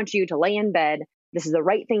I want you to lay in bed. This is the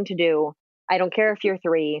right thing to do. I don't care if you're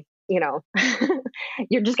 3, you're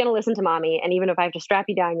just going to listen to mommy. And even if I have to strap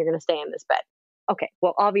you down, you're going to stay in this bed. Okay,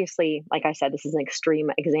 well, obviously, like I said, this is an extreme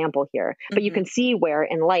example here, but you can see where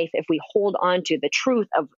in life, if we hold on to the truth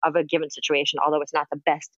of a given situation, although it's not the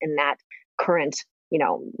best in that current,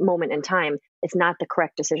 moment in time, it's not the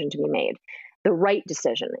correct decision to be made. The right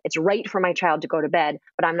decision. It's right for my child to go to bed,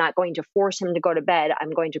 but I'm not going to force him to go to bed.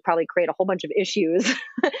 I'm going to probably create a whole bunch of issues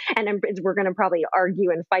and we're going to probably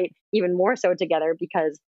argue and fight even more so together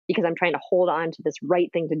because I'm trying to hold on to this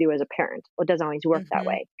right thing to do as a parent. Well, it doesn't always work that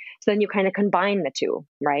way. So then you kind of combine the two,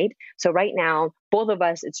 right? So right now, both of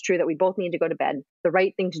us, it's true that we both need to go to bed. The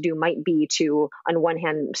right thing to do might be to, on one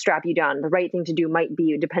hand, strap you down. The right thing to do might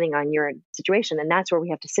be depending on your situation. And that's where we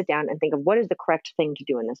have to sit down and think of what is the correct thing to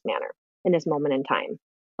do in this manner, in this moment in time.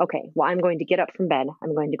 Okay, well, I'm going to get up from bed.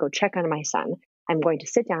 I'm going to go check on my son. I'm going to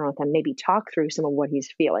sit down with him, maybe talk through some of what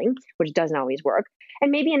he's feeling, which doesn't always work.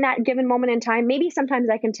 And maybe in that given moment in time, maybe sometimes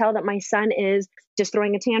I can tell that my son is just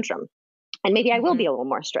throwing a tantrum. And maybe I will be a little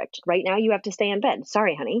more strict. Right now, you have to stay in bed.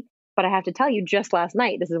 Sorry, honey. But I have to tell you, just last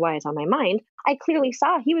night, this is why it's on my mind, I clearly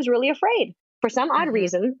saw he was really afraid. For some odd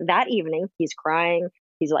reason, that evening, he's crying.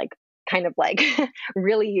 He's kind of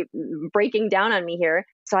really breaking down on me here.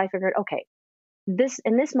 So I figured, okay,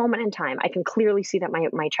 in this moment in time, I can clearly see that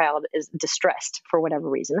my child is distressed for whatever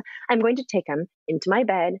reason. I'm going to take him into my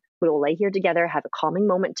bed. We will lay here together, have a calming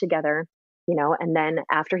moment together, and then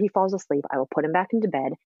after he falls asleep, I will put him back into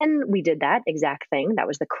bed. And we did that exact thing. That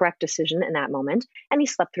was the correct decision in that moment. And he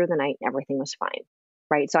slept through the night and everything was fine.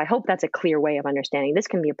 right? So I hope that's a clear way of understanding. This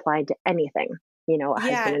can be applied to anything, a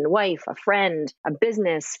husband Yeah. and wife, a friend, a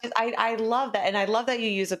business. I love that. And I love that you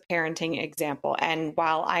use a parenting example. And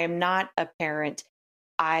while I am not a parent,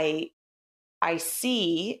 I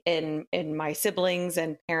see in my siblings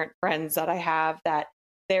and parent friends that I have that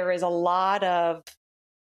there is a lot of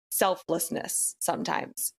selflessness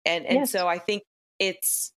sometimes. And Yes. so I think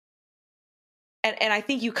it's and I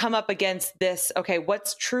think you come up against this, okay,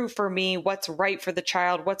 what's true for me, what's right for the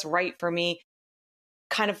child, what's right for me,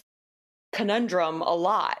 kind of conundrum a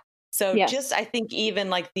lot. So Yes. just I think even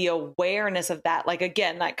like the awareness of that, like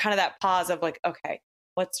again, like kind of that pause of like, okay,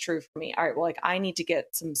 what's true for me? All right, well, like I need to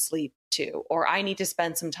get some sleep too, or I need to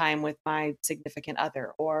spend some time with my significant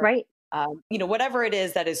other, or Right. whatever it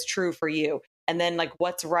is that is true for you. And then like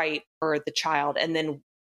what's right for the child. And then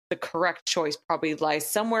the correct choice probably lies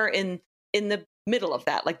somewhere in the middle of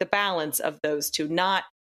that, like the balance of those two, not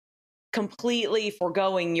completely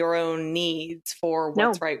foregoing your own needs for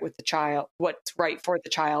what's No, right with the child, what's right for the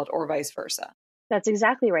child, or vice versa. that's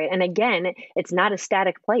exactly right. And again, it's not a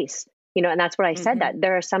static place. And that's what I said, Mm-hmm. that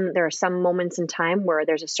there are some moments in time where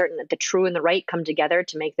there's a certain, the true and the right come together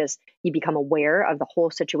to make this, you become aware of the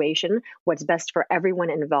whole situation, what's best for everyone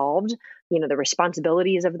involved, the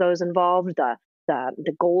responsibilities of those involved,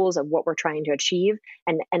 the goals of what we're trying to achieve.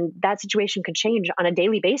 And that situation could change on a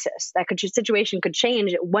daily basis. Situation could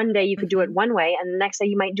change. One day you could do it Mm-hmm. one way, and the next day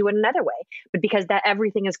you might do it another way. But because that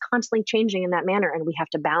everything is constantly changing in that manner, and we have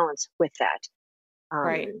to balance with that.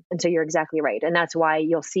 Right. And so you're exactly right. And that's why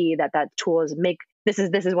you'll see that tool this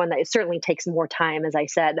is one that it certainly takes more time, as I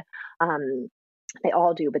said. They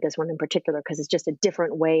all do, but this one in particular, because it's just a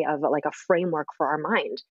different way of like a framework for our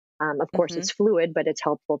mind. Of course, Mm-hmm. it's fluid, but it's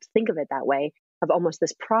helpful to think of it that way, of almost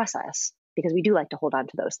this process, because we do like to hold on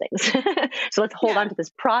to those things. So let's hold on Yeah. to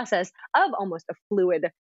this process of almost a fluid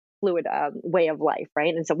way of life,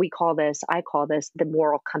 right? And so I call this the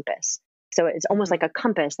moral compass. So it's almost Mm-hmm. like a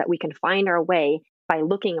compass that we can find our way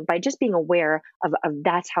by just being aware of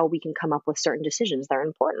that's how we can come up with certain decisions that are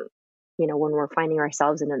important, when we're finding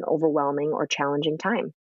ourselves in an overwhelming or challenging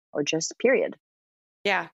time, or just period.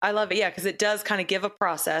 Yeah. I love it. Yeah. Because it does kind of give a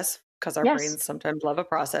process, because our Yes, brains sometimes love a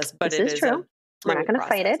process, but this it is is a true. We're not fluid going to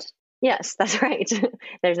fight process. it. Yes, that's right.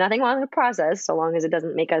 There's nothing wrong with the process so long as it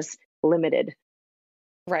doesn't make us limited.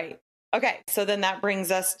 Right. Okay. So then that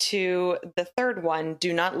brings us to the third one.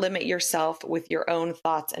 Do not limit yourself with your own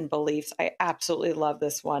thoughts and beliefs. I absolutely love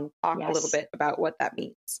this one. Talk a little Yes. bit about what that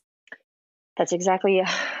means. That's exactly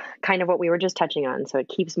kind of what we were just touching on. So it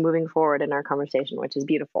keeps moving forward in our conversation, which is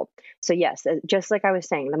beautiful. So yes, just like I was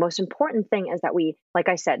saying, the most important thing is that like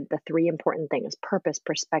I said, the three important things: purpose,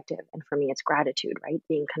 perspective, and for me, it's gratitude, right?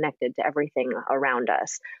 Being connected to everything around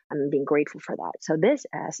us and being grateful for that. So this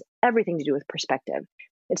has everything to do with perspective.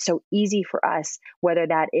 It's so easy for us, whether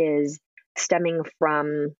that is stemming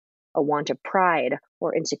from a want of pride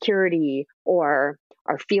or insecurity, or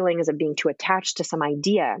our feelings of being too attached to some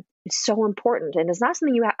idea. It's so important. And it's not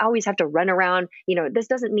something you always have to run around. This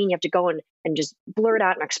doesn't mean you have to go and just blurt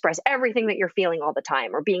out and express everything that you're feeling all the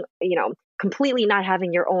time, or being, completely not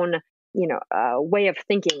having your own, way of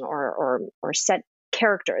thinking or set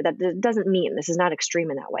character. That doesn't mean this is not extreme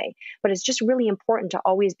in that way, but it's just really important to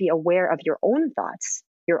always be aware of your own thoughts,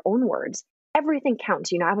 your own words. Everything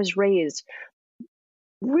counts. I was raised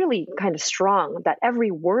really kind of strong that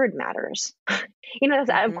every word matters. Of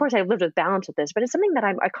Mm-hmm. course, I've lived with balance with this, but it's something that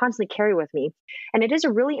I constantly carry with me, and it is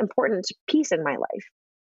a really important piece in my life.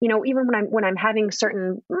 Even when I'm having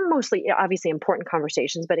certain, mostly obviously important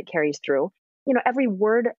conversations, but it carries through. Every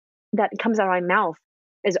word that comes out of my mouth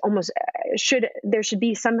is almost there should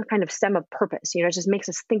be some kind of stem of purpose. It just makes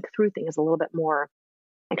us think through things a little bit more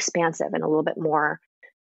expansive and a little bit more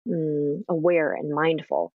aware and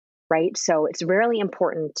mindful, right? So it's really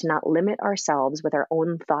important to not limit ourselves with our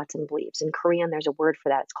own thoughts and beliefs. In Korean, there's a word for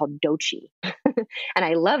that. It's called dochi. And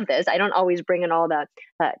I love this. I don't always bring in all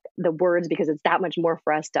the words because it's that much more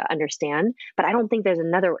for us to understand. But I don't think there's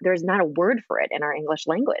not a word for it in our English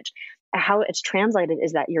language. How it's translated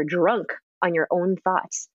is that you're drunk on your own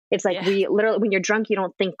thoughts. It's like Yeah. we literally, when you're drunk, you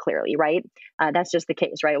don't think clearly, right? That's just the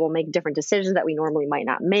case, right? We'll make different decisions that we normally might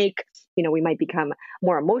not make. We might become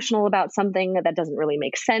more emotional about something that doesn't really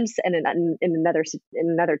make sense. And in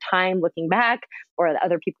another time, looking back, or the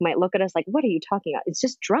other people might look at us like, "What are you talking about?" It's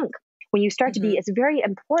just drunk. When you start to Mm-hmm. be, it's very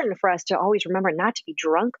important for us to always remember not to be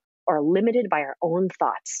drunk or limited by our own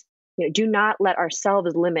thoughts. Do not let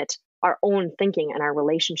ourselves limit our own thinking and our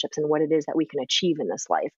relationships and what it is that we can achieve in this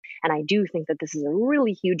life. And I do think that this is a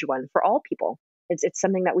really huge one for all people. It's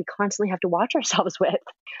something that we constantly have to watch ourselves with,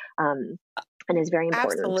 and is very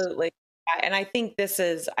important. Absolutely. And I think this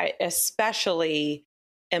is especially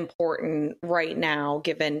important right now,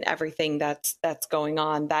 given everything that's going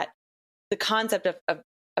on, that the concept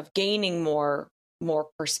of gaining more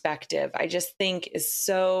perspective, I just think is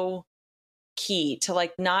so key to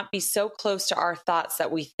like not be so close to our thoughts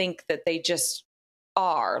that we think that they just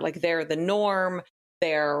are like they're the norm,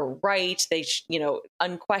 they're right, they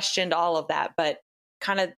unquestioned, all of that, but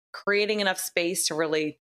kind of creating enough space to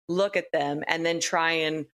really look at them and then try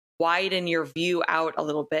and widen your view out a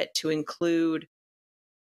little bit to include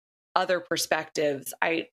other perspectives.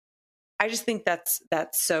 I just think that's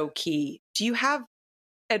so key. Do you have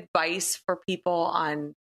advice for people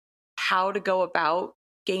on how to go about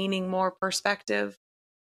gaining more perspective?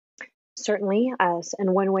 Certainly.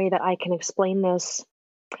 And one way that I can explain this,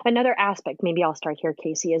 another aspect, maybe I'll start here,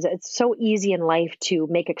 Casey, is it's so easy in life to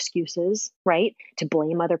make excuses, right? To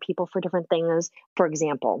blame other people for different things, for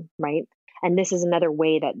example, right? And this is another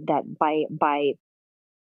way that by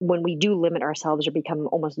when we do limit ourselves or become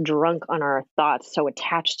almost drunk on our thoughts, so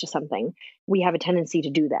attached to something, we have a tendency to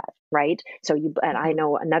do that, right? So and I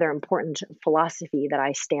know another important philosophy that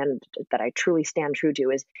I truly stand true to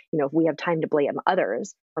is, if we have time to blame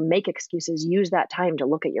others or make excuses, use that time to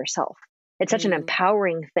look at yourself. It's such an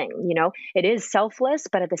empowering thing, it is selfless,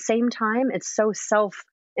 but at the same time, it's so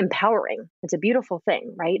empowering. It's a beautiful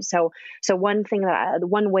thing, right? So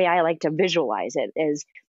one way I like to visualize it is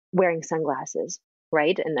wearing sunglasses,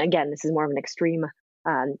 right? And again, this is more of an extreme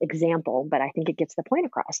example, but I think it gets the point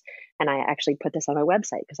across. And I actually put this on my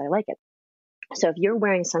website because I like it. So if you're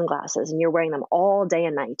wearing sunglasses and you're wearing them all day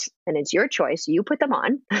and night, and it's your choice, you put them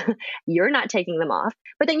on, you're not taking them off,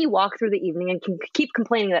 but then you walk through the evening and can keep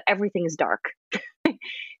complaining that everything is dark.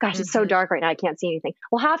 Gosh, it's so dark right now, I can't see anything.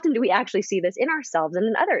 Well, how often do we actually see this in ourselves and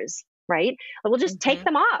in others, right? We'll just take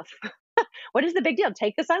them off. What is the big deal?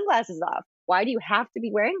 Take the sunglasses off. Why do you have to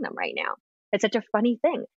be wearing them right now? It's such a funny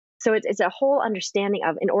thing. So it's a whole understanding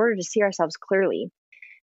of, in order to see ourselves clearly,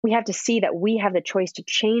 we have to see that we have the choice to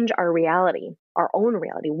change our reality, our own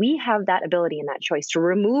reality. We have that ability and that choice to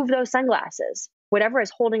remove those sunglasses, whatever is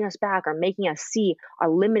holding us back or making us see a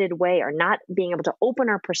limited way or not being able to open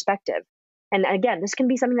our perspective. And again, this can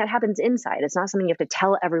be something that happens inside. It's not something you have to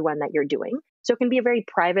tell everyone that you're doing. So it can be a very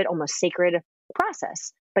private, almost sacred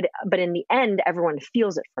process. But in the end, everyone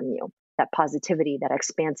feels it from you, that positivity, that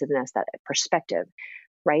expansiveness, that perspective.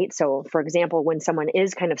 Right? So for example, when someone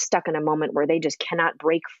is kind of stuck in a moment where they just cannot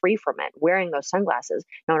break free from it, wearing those sunglasses,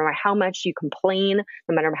 no matter how much you complain,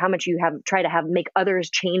 no matter how much you try to make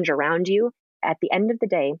others change around you, at the end of the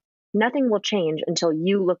day, nothing will change until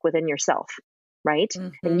you look within yourself, right?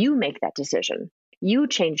 And you make that decision. You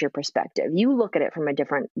change your perspective. You look at it from a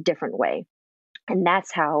different way. And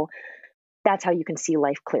that's how you can see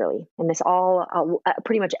life clearly. And this all,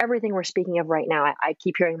 pretty much everything we're speaking of right now, I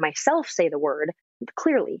keep hearing myself say the word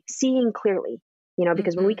clearly, seeing clearly,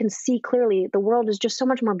 because when we can see clearly, the world is just so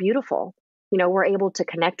much more beautiful. We're able to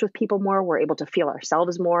connect with people more. We're able to feel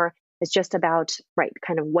ourselves more. It's just about, right,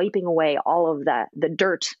 kind of wiping away all of the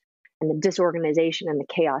dirt and the disorganization and the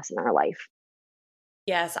chaos in our life.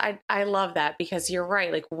 Yes, I love that, because you're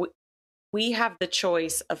right. Like we have the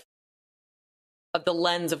choice of the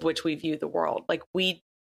lens of which we view the world. Like we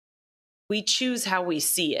choose how we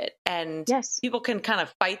see it. And people can kind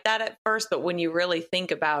of fight that at first, but when you really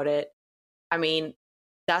think about it, I mean,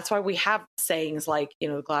 that's why we have sayings like,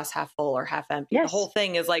 glass half full or half empty. The whole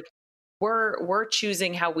thing is like, we're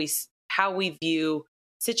choosing how we view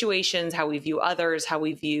situations, how we view others, how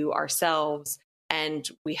we view ourselves. And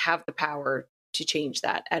we have the power to change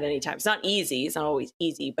that at any time. It's not easy. It's not always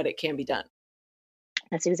easy, but it can be done.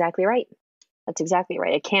 That's exactly right.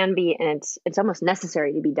 It can be, and it's almost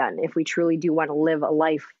necessary to be done if we truly do want to live a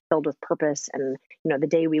life filled with purpose. And, the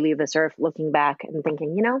day we leave this earth, looking back and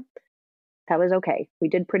thinking, that was okay. We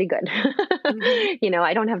did pretty good.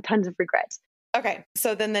 I don't have tons of regrets. Okay.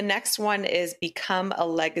 So then the next one is become a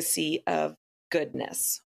legacy of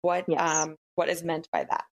goodness. What is meant by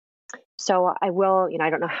that? So I will, I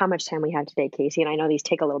don't know how much time we have today, Casey, and I know these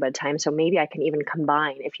take a little bit of time, so maybe I can even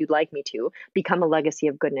combine, if you'd like me to, become a legacy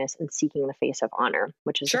of goodness and seeking the face of honor,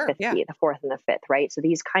 which is the fifth key, the fourth and the fifth, right? So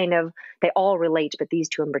these they all relate, but these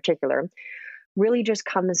two in particular really just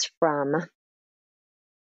comes from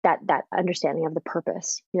that understanding of the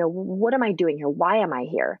purpose. What am I doing here? Why am I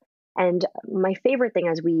here? And my favorite thing,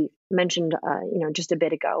 as we mentioned, just a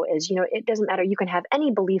bit ago, is, it doesn't matter. You can have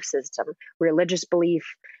any belief system, religious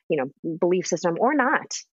belief, belief system or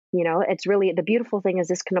not. It's really, the beautiful thing is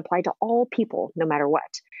this can apply to all people, no matter what.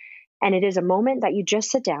 And it is a moment that you just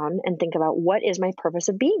sit down and think about, what is my purpose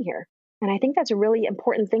of being here? And I think that's a really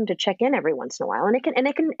important thing to check in every once in a while. And it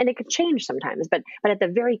can change sometimes, but at the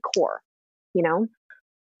very core,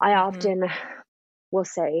 I often will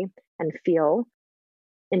say and feel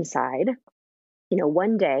inside,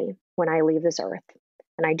 one day when I leave this earth,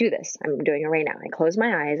 and I do this, I'm doing it right now. I close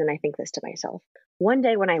my eyes and I think this to myself. One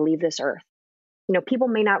day when I leave this earth, people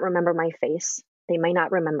may not remember my face. They may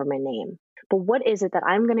not remember my name. But what is it that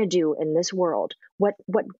I'm going to do in this world? What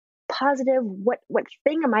positive, what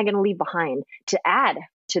thing am I going to leave behind to add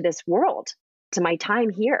to this world, to my time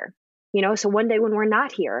here? So one day when we're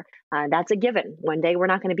not here, that's a given. One day we're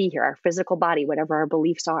not going to be here. Our physical body, whatever our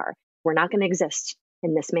beliefs are, we're not going to exist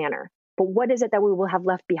in this manner. But what is it that we will have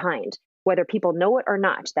left behind, whether people know it or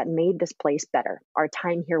not, that made this place better, our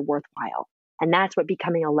time here worthwhile? And that's what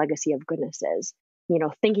becoming a legacy of goodness is.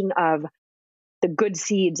 Thinking of the good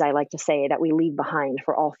seeds, I like to say, that we leave behind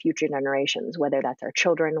for all future generations, whether that's our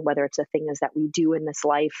children, whether it's the things that we do in this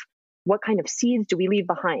life. What kind of seeds do we leave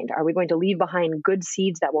behind? Are we going to leave behind good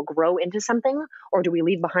seeds that will grow into something? Or do we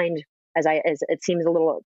leave behind, as it seems a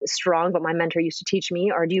little strong, but my mentor used to teach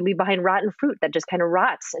me, or do you leave behind rotten fruit that just kind of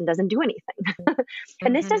rots and doesn't do anything?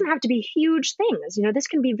 And this doesn't have to be huge things. This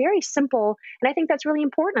can be very simple. And I think that's really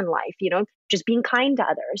important in life, just being kind to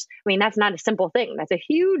others. I mean, that's not a simple thing. That's a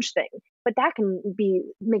huge thing, but that can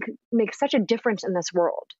make such a difference in this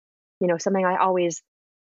world. Something I always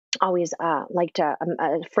like to,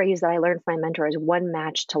 a phrase that I learned from my mentor is one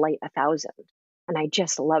match to light 1,000. And I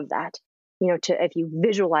just love that. If you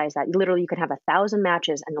visualize that, literally you can have 1,000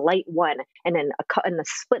 matches and light one, and then in a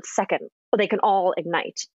split second, they can all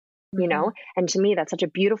ignite. And to me, that's such a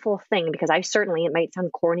beautiful thing, because it might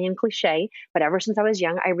sound corny and cliche, but ever since I was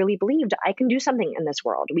young, I really believed I can do something in this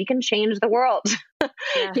world. We can change the world,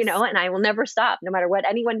 Yes. and I will never stop, no matter what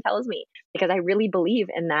anyone tells me, because I really believe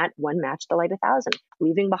in that one match to light 1,000,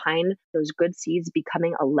 leaving behind those good seeds,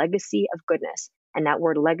 becoming a legacy of goodness. And that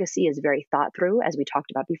word legacy is very thought through, as we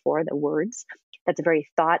talked about before, the words. That's a very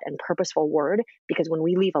thought and purposeful word, because when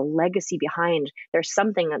we leave a legacy behind, there's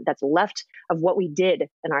something that's left of what we did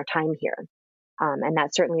in our time here. And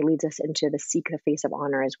that certainly leads us into the seek the face of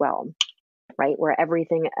honor as well, right? Where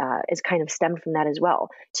everything is kind of stemmed from that as well.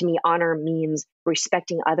 To me, honor means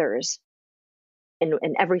respecting others in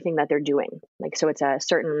everything that they're doing. So it's a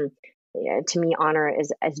certain, to me, honor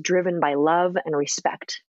is driven by love and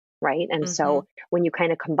respect. Right. And so when you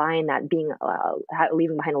kind of combine that, being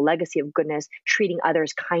leaving behind a legacy of goodness, treating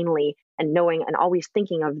others kindly, and knowing and always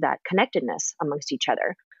thinking of that connectedness amongst each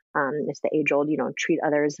other. It's the age old, treat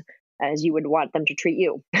others as you would want them to treat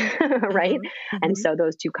you. Right. And so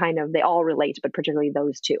those two they all relate, but particularly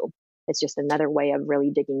those two. It's just another way of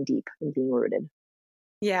really digging deep and being rooted.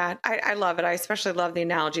 Yeah, I love it. I especially love the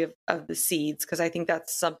analogy of the seeds, because I think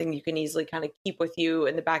that's something you can easily kind of keep with you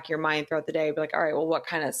in the back of your mind throughout the day. Be like, all right, well, what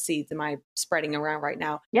kind of seeds am I spreading around right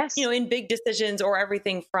now? Yes. In big decisions, or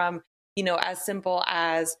everything from, as simple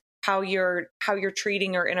as how you're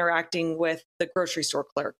treating or interacting with the grocery store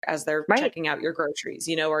clerk as they're checking out your groceries,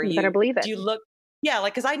 or you better believe it. Do you look,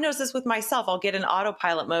 because I notice this with myself. I'll get in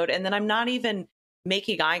autopilot mode, and then I'm not even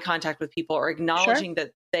making eye contact with people or acknowledging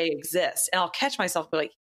that they exist. And I'll catch myself be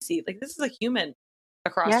like, see, this is a human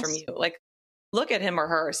across from you. Look at him or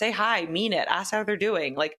her, say hi, mean it, ask how they're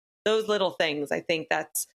doing. Those little things. I think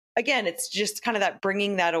that's, again, it's just kind of that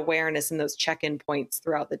bringing that awareness and those check-in points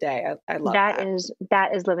throughout the day. I love that.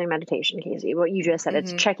 That is living meditation, Casey. What you just said,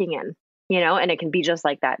 it's checking in, and it can be just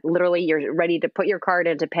like that. Literally, you're ready to put your card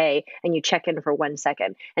in to pay, and you check in for 1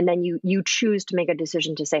 second. And then you choose to make a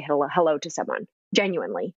decision to say hello to someone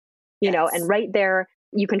genuinely, and right there,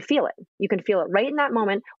 you can feel it. You can feel it right in that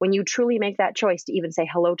moment when you truly make that choice to even say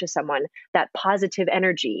hello to someone. That positive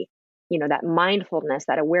energy, that mindfulness,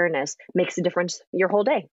 that awareness makes a difference your whole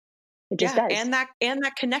day. It just does. And that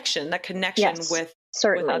connection, yes, with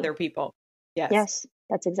other people. Yes,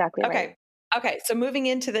 that's exactly right. Okay. So moving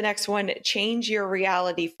into the next one, change your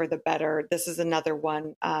reality for the better. This is another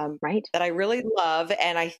one that I really love,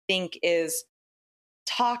 and I think is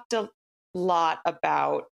talked a lot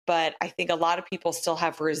about, but I think a lot of people still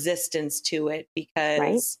have resistance to it,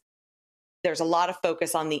 because there's a lot of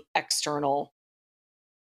focus on the external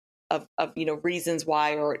of reasons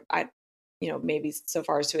why, or maybe so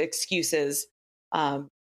far as to excuses on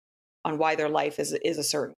why their life is a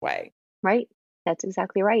certain way. Right. That's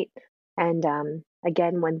exactly right. And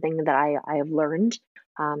again, one thing that I have learned,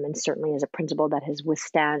 and certainly as a principle that has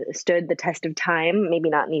stood the test of time, maybe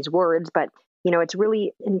not in these words, but it's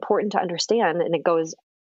really important to understand, and it goes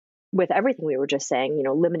with everything we were just saying,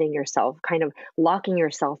 limiting yourself, kind of locking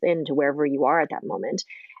yourself into wherever you are at that moment.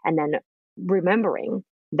 And then remembering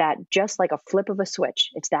that just like a flip of a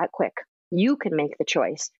switch, it's that quick. You can make the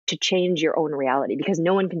choice to change your own reality, because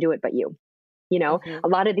no one can do it but you. A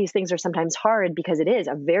lot of these things are sometimes hard, because it is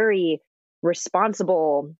a very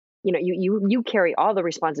responsible you carry all the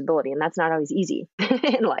responsibility, and that's not always easy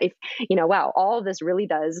in life. Wow, all of this really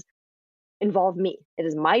does involve me. It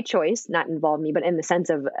is my choice, not involve me, but in the sense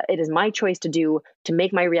of it is my choice to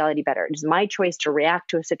make my reality better. It is my choice to react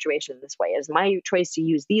to a situation this way. It is my choice to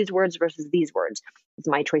use these words versus these words. It's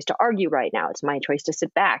my choice to argue right now. It's my choice to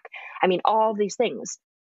sit back. I mean, all of these things.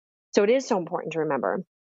 So it is so important to remember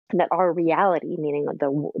that our reality, meaning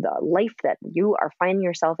the life that you are finding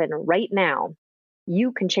yourself in right now,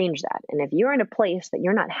 you can change that. And if you're in a place that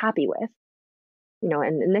you're not happy with,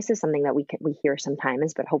 and this is something that we hear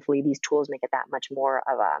sometimes, but hopefully these tools make it that much more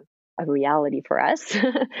of a reality for us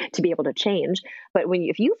to be able to change. But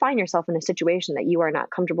if you find yourself in a situation that you are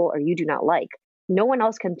not comfortable or you do not like, no one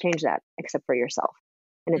else can change that except for yourself.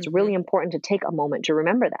 And it's really important to take a moment to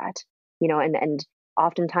remember that, and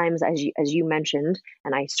oftentimes, as you mentioned,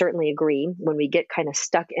 and I certainly agree, when we get kind of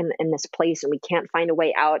stuck in this place and we can't find a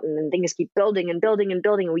way out, and then things keep building and building and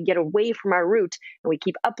building, and we get away from our root and we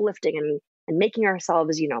keep uplifting and making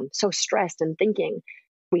ourselves, so stressed and thinking,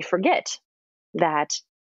 we forget that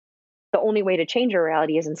the only way to change our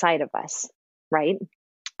reality is inside of us, right?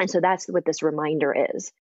 And so that's what this reminder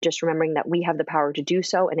is. Just remembering that we have the power to do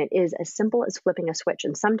so. And it is as simple as flipping a switch.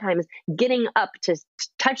 And sometimes getting up to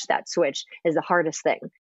touch that switch is the hardest thing.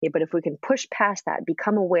 Yeah, but if we can push past that,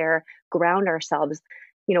 become aware, ground ourselves,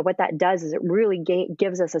 what that does is it really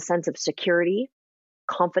gives us a sense of security,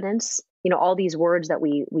 confidence, all these words that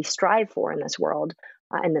we strive for in this world,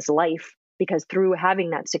 in this life, because through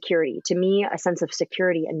having that security, to me, a sense of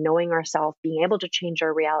security and knowing ourselves, being able to change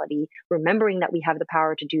our reality, remembering that we have the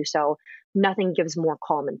power to do so, nothing gives more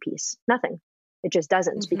calm and peace. Nothing. It just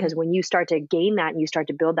doesn't. Because when you start to gain that and you start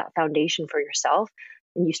to build that foundation for yourself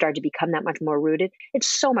and you start to become that much more rooted, it's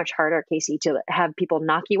so much harder, Casey, to have people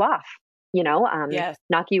knock you off, Yes.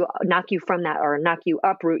 knock you from that, or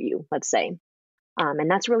uproot you, let's say.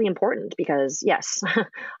 And that's really important because, yes,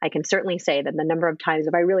 I can certainly say that the number of times,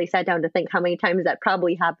 if I really sat down to think how many times that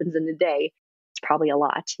probably happens in a day, it's probably a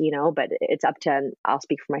lot, but it's up to, I'll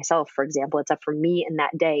speak for myself, for example, it's up for me in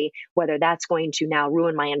that day, whether that's going to now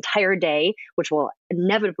ruin my entire day, which will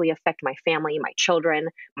inevitably affect my family, my children,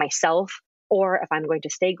 myself, or if I'm going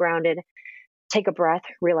to stay grounded, take a breath,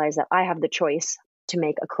 realize that I have the choice to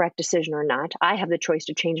make a correct decision or not. I have the choice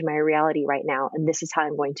to change my reality right now, and this is how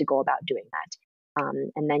I'm going to go about doing that.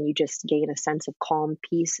 And then you just gain a sense of calm,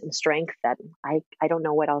 peace, and strength that I don't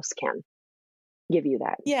know what else can give you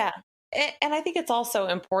that. Yeah. And I think it's also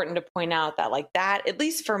important to point out that that, at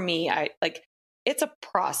least for me, it's a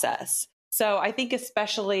process. So I think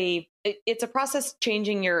especially it's a process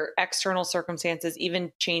changing your external circumstances,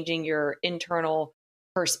 even changing your internal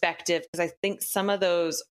perspective. Because I think some of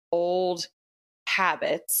those old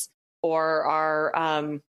habits or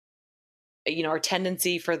our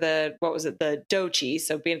tendency for the dochi.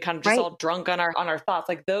 So being kind of just all drunk on our thoughts,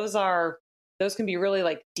 those can be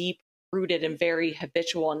really deep rooted and very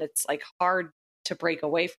habitual. And it's hard to break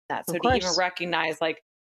away from that. So to even recognize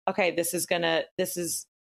okay, this is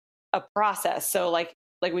a process. So like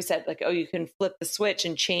we said, you can flip the switch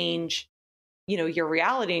and change, your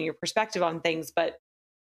reality and your perspective on things, but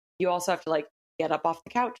you also have to get up off the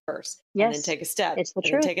couch first, and then take a step, and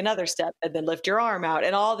then take another step, and then lift your arm out,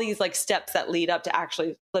 and all these steps that lead up to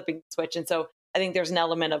actually flipping the switch. And so I think there's an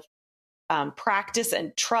element of practice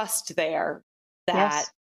and trust there that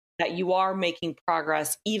you are making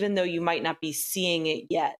progress, even though you might not be seeing it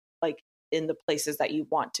yet, in the places that you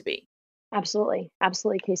want to be. Absolutely.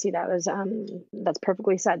 Absolutely, Casey. That's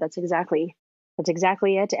perfectly said. That's exactly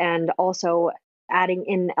it. And also adding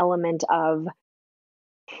in the element of,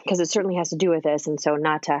 because it certainly has to do with this. And so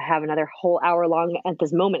not to have another whole hour long at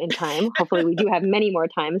this moment in time, hopefully we do have many more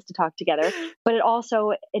times to talk together, but it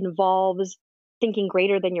also involves thinking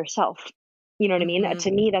greater than yourself. You know what I mean?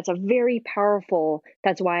 To me, that's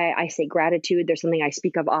that's why I say gratitude. There's something I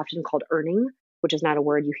speak of often called earning, which is not a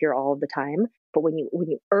word you hear all of the time. But when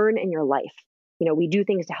you earn in your life, we do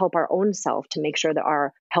things to help our own self, to make sure that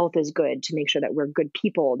our health is good, to make sure that we're good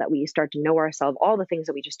people, that we start to know ourselves, all the things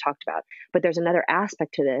that we just talked about. But there's another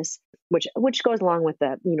aspect to this, which goes along with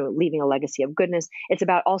the, leaving a legacy of goodness. It's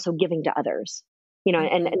about also giving to others,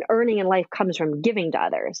 and earning in life comes from giving to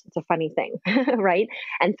others. It's a funny thing, right?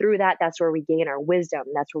 And through that, that's where we gain our wisdom.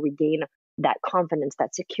 That's where we gain that confidence,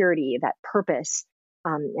 that security, that purpose.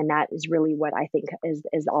 And that is really what I think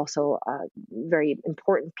is also a very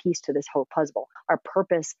important piece to this whole puzzle, our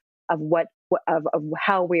purpose of of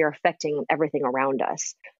how we are affecting everything around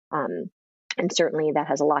us. And certainly that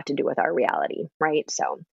has a lot to do with our reality, right?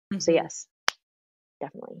 So yes,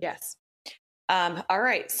 definitely. Yes. All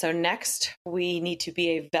right. So next we need to be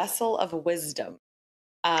a vessel of wisdom.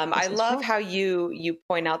 I This is love true. how you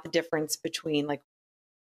point out the difference between like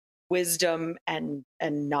wisdom and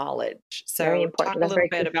knowledge. Very So talk important. a That's little very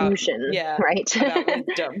bit about, Confucian, yeah, right? about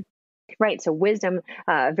wisdom. Right. So wisdom,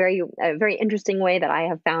 a very interesting way that I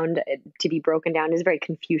have found it to be broken down is very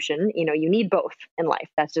Confucian. You need both in life.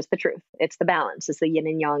 That's just the truth. It's the balance. It's the yin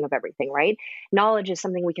and yang of everything, right? Knowledge is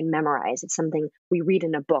something we can memorize. It's something we read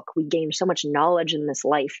in a book. We gain so much knowledge in this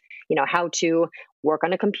life. How to work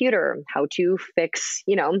on a computer, how to fix,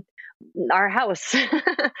 our house,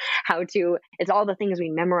 it's all the things we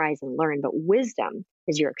memorize and learn. But wisdom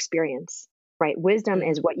is your experience, right? Wisdom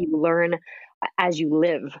Mm. is what you learn as you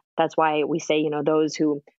live. That's why we say, those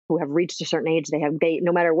who have reached a certain age, they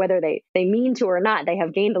no matter whether they mean to or not, they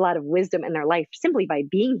have gained a lot of wisdom in their life simply by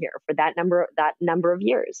being here for that number of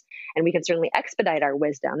years. And we can certainly expedite our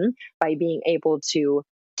wisdom by being able to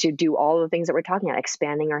do all the things that we're talking about,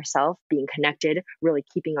 expanding ourselves, being connected, really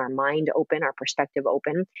keeping our mind open, our perspective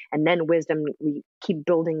open. And then wisdom, we keep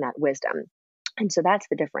building that wisdom. And so that's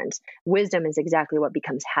the difference. Wisdom is exactly what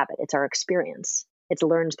becomes habit. It's our experience. It's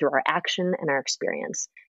learned through our action and our experience,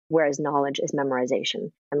 whereas knowledge is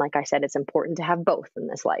memorization. And like I said, it's important to have both in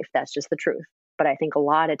this life. That's just the truth. But I think a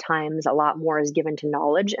lot of times, a lot more is given to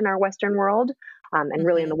knowledge in our Western world, and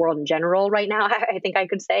really in the Mhm. world in general right now, I think I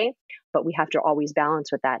could say. But we have to always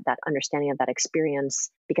balance with that understanding of that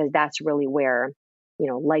experience, because that's really where,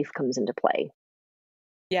 life comes into play.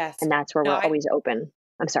 Yes. And that's where No, we're always open.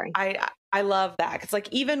 I'm sorry. I love that. Cause like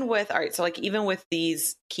even with, all right, so like even with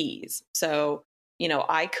these keys, so,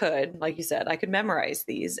 I could, like you said, I could memorize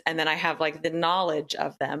these and then I have like the knowledge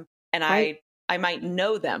of them and Right. I might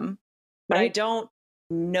know them, but I Right. don't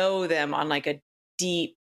know them on like a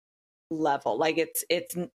deep level. Like it's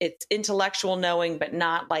intellectual knowing, but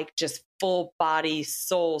not like just full body,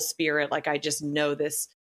 soul, spirit. Like I just know this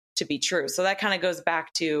to be true. So that kind of goes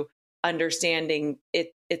back to understanding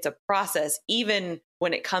it's a process, even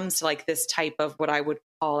when it comes to like this type of what I would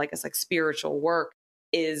call, like, it's like spiritual work,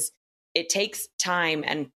 is it takes time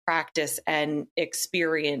and practice and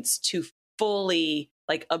experience to fully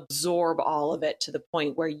like absorb all of it to the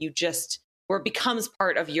point where where it becomes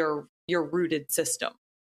part of your rooted system.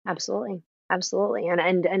 Absolutely. Absolutely.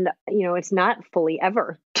 And it's not fully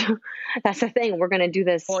ever. That's the thing. We're going to do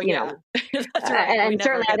this, Well, yeah, that's right. and, We and never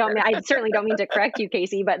certainly get there. I certainly don't mean to correct you,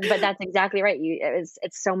 Casey, but that's exactly right.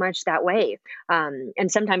 It's so much that way.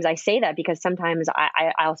 And sometimes I say that because sometimes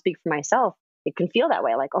I'll speak for myself. It can feel that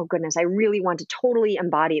way. Like, oh goodness, I really want to totally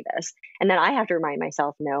embody this. And then I have to remind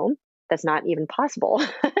myself, no, that's not even possible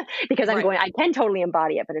because Right. I can totally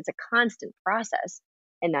embody it, but it's a constant process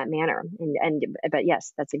in that manner. But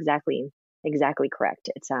yes, that's exactly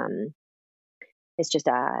correct. It's just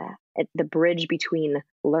the bridge between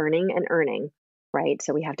learning and earning, right?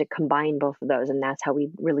 So we have to combine both of those, and that's how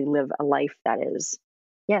we really live a life that is,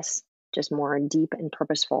 yes, just more deep and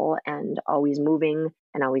purposeful, and always moving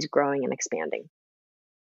and always growing and expanding.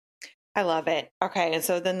 I love it. Okay. And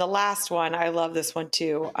so then the last one, I love this one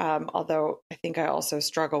too. Although I think I also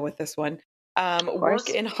struggle with this one. Of Work course,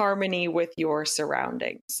 in harmony with your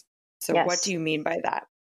surroundings. So what do yes. you mean by that?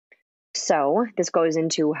 So this goes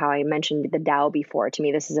into how I mentioned the Tao before. To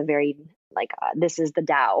me, this is a very this is the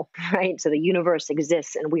Tao, right? So the universe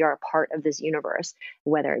exists, and we are a part of this universe.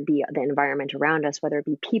 Whether it be the environment around us, whether it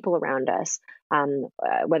be people around us,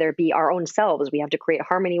 whether it be our own selves, we have to create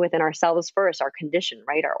harmony within ourselves first. Our condition,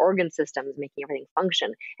 right? Our organ systems making everything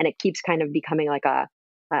function, and it keeps kind of becoming like a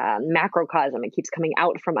macrocosm. It keeps coming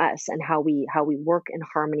out from us, and how we work in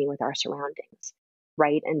harmony with our surroundings,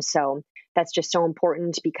 right? And so that's just so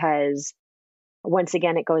important, because once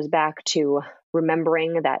again it goes back to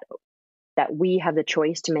remembering that we have the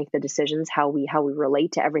choice to make the decisions how we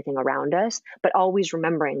relate to everything around us, but always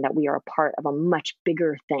remembering that we are a part of a much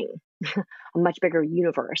bigger thing, a much bigger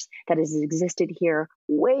universe that has existed here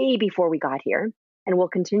way before we got here, and will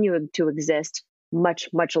continue to exist much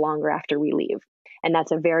longer after we leave. And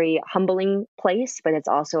that's a very humbling place, but it's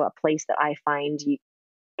also a place that I find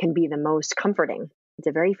can be the most comforting. It's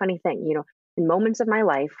a very funny thing, in moments of my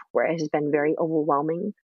life where it has been very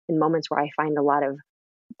overwhelming, in moments where I find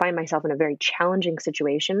myself in a very challenging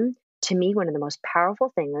situation. To me, one of the most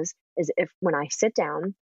powerful things is if when I sit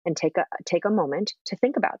down and take a moment to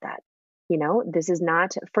think about that. This is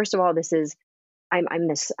not, first of all, this is I'm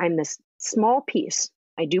this small piece.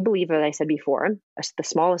 I do believe, as I said before, the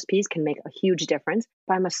smallest piece can make a huge difference.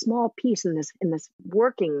 But I'm a small piece in this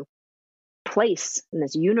working place in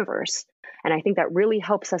this universe. And I think that really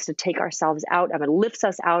helps us to take ourselves out of, and lifts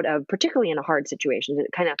us out of, particularly in a hard situation, it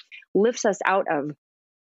kind of lifts us out of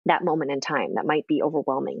that moment in time that might be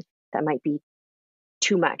overwhelming, that might be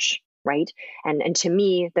too much. right? And to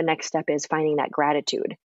me, the next step is finding that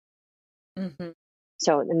gratitude. Mm-hmm.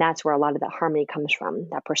 So, and that's where a lot of that harmony comes from,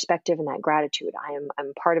 that perspective and that gratitude.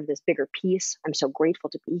 I'm part of this bigger piece. I'm so grateful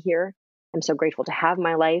to be here. I'm so grateful to have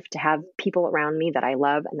my life, to have people around me that I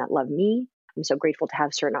love and that love me. I'm so grateful to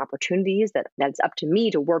have certain opportunities that's up to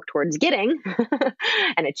me to work towards getting and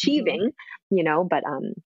Mm-hmm. achieving, but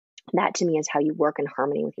that to me is how you work in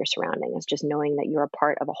harmony with your surroundings, just knowing that you're a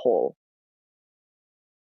part of a whole.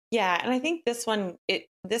 Yeah. And I think this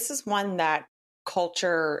is one that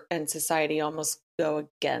culture and society almost go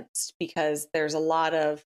against, because there's a lot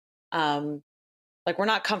of, like, we're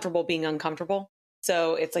not comfortable being uncomfortable.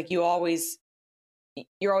 So it's like you're always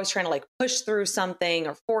trying to like push through something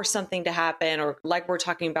or force something to happen, or like we're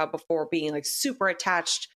talking about before, being like super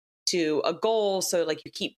attached to a goal. So like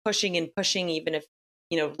you keep pushing and pushing, even if,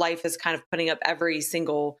 life is kind of putting up every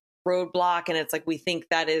single roadblock. And it's like, we think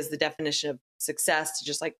that is the definition of success, to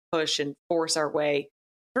just like push and force our way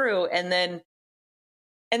through. And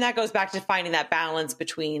that goes back to finding that balance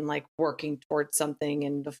between like working towards something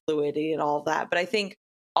and the fluidity and all of that. But I think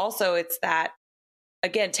also it's that,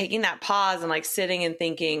 again, taking that pause and like sitting and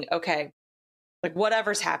thinking, okay, like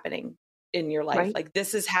whatever's happening in your life, Right? like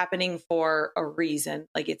this is happening for a reason.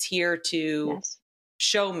 Like it's here to Yes.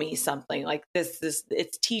 show me something. Like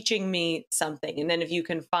it's teaching me something. And then if you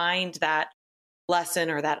can find that lesson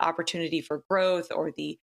or that opportunity for growth, or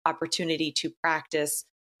the opportunity to practice,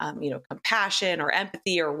 compassion or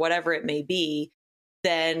empathy or whatever it may be,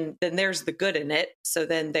 then there's the good in it. So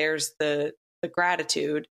then there's the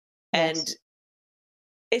gratitude. Yes. And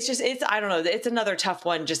I don't know, it's another tough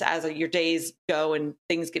one, just as your days go and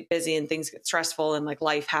things get busy and things get stressful and like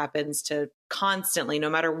life happens, to constantly, no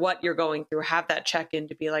matter what you're going through, have that check-in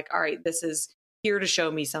to be like, all right, this is here to show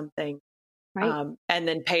me something. Right. And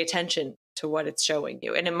then pay attention to what it's showing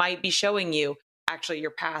you. And it might be showing you actually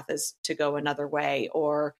your path is to go another way,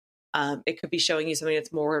 or it could be showing you something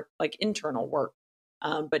that's more like internal work.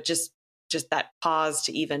 But just that pause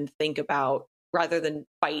to even think about, rather than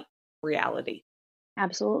fight reality.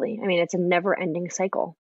 Absolutely. I mean, it's a never ending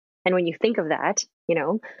cycle. And when you think of that,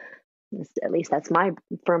 at least that's my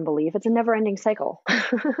firm belief, it's a never ending cycle.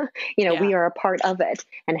 We Yeah. are a part of it.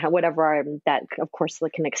 And whatever that, of course,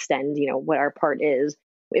 can extend, what our part is.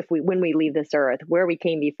 When we leave this earth, where we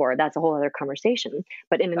came before, that's a whole other conversation.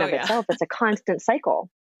 But in and Oh, of yeah. itself, it's a constant cycle,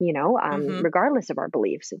 Mm-hmm. regardless of our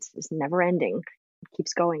beliefs. It's never ending. It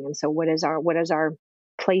keeps going. And so what is our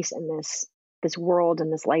place in this world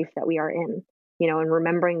and this life that we are in? And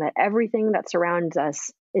remembering that everything that surrounds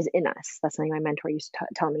us is in us. That's something my mentor used to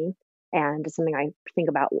tell me. And it's something I think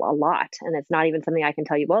about a lot. And it's not even something I can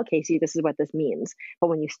tell you, well, Casey, this is what this means. But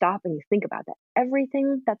when you stop and you think about that,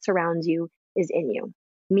 everything that surrounds you is in you.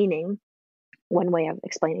 Meaning, one way of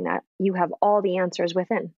explaining that, you have all the answers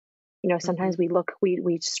within. Mm-hmm. Sometimes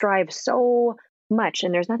we strive so much,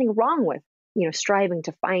 and there's nothing wrong with, striving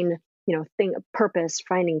to find, purpose,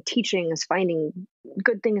 finding teachings, finding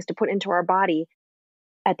good things to put into our body.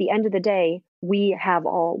 At the end of the day, we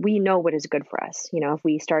know what is good for us. If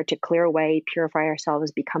we start to clear away, purify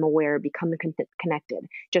ourselves, become aware, become connected,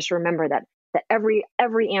 just remember that every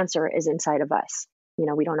answer is inside of us.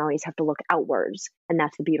 We don't always have to look outwards. And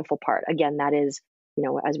that's the beautiful part. Again, that is,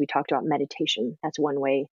 as we talked about meditation, that's one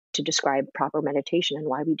way to describe proper meditation and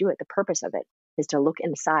why we do it. The purpose of it is to look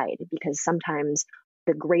inside, because sometimes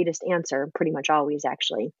the greatest answer, pretty much always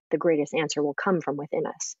actually, the greatest answer will come from within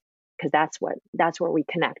us, because that's where we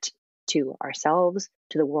connect to ourselves,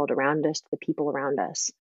 to the world around us, to the people around us.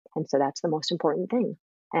 And so that's the most important thing.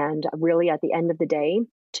 And really, at the end of the day,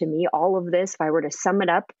 to me, all of this, if I were to sum it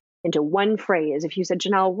up into one phrase, if you said,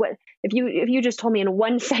 Jenelle, what if you just told me in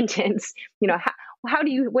one sentence, what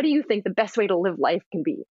do you think the best way to live life can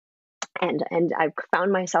be? And I've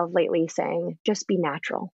found myself lately saying, just be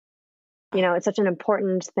natural. It's such an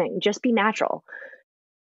important thing. Just be natural.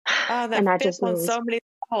 Oh, And that that fits just on means, so many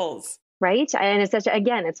levels. right? And it's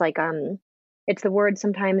it's like, it's the word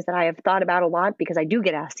sometimes that I have thought about a lot, because I do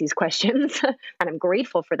get asked these questions and I'm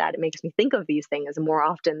grateful for that. It makes me think of these things more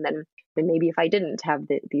often than maybe if I didn't have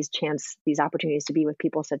these opportunities to be with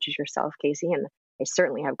people such as yourself, Casey. And I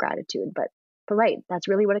certainly have gratitude, but right, that's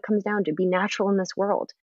really what it comes down to. Be natural in this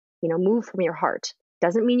world, move from your heart.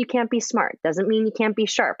 Doesn't mean you can't be smart. Doesn't mean you can't be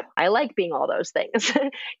sharp. I like being all those things. I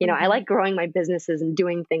Mm-hmm. like growing my businesses and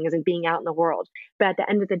doing things and being out in the world. But at the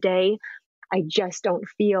end of the day, I just don't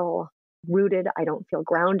feel rooted. I don't feel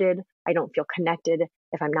grounded. I don't feel connected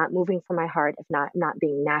if I'm not moving from my heart, if not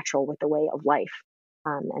being natural with the way of life,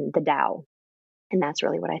 and the Tao. And that's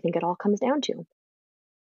really what I think it all comes down to.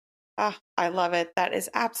 Ah, I love it. That is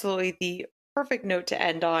absolutely the perfect note to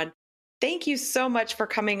end on. Thank you so much for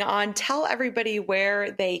coming on. Tell everybody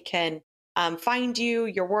where they can find you,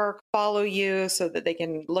 your work, follow you, so that they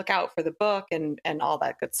can look out for the book and all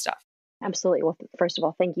that good stuff. Absolutely. Well, first of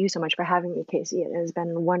all, thank you so much for having me, Casey. It has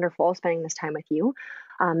been wonderful spending this time with you.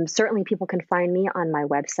 Certainly, people can find me on my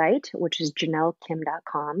website, which is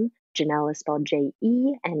JenelleKim.com. Jenelle is spelled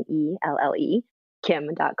Jenelle,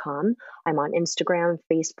 Kim.com. I'm on Instagram,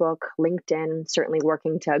 Facebook, LinkedIn, certainly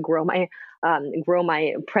working to grow my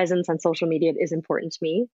presence on social media is important to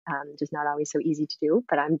me. Just not always so easy to do,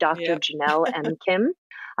 but I'm Dr. Jenelle M. Kim.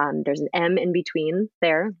 There's an M in between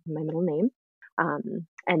there, my middle name.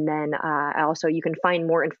 And then also you can find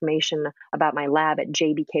more information about my lab at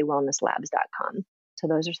jbkwellnesslabs.com. So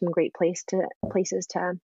those are some great places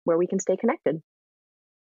to where we can stay connected.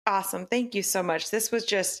 Awesome. Thank you so much. This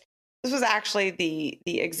was actually the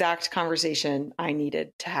exact conversation I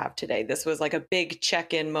needed to have today. This was like a big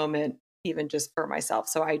check-in moment, even just for myself.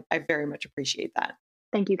 So I very much appreciate that.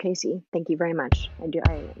 Thank you, Casey. Thank you very much.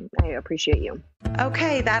 I appreciate you.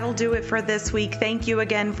 Okay, that'll do it for this week. Thank you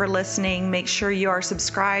again for listening. Make sure you are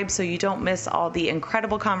subscribed so you don't miss all the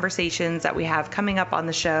incredible conversations that we have coming up on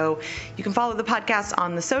the show. You can follow the podcast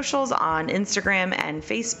on the socials, on Instagram and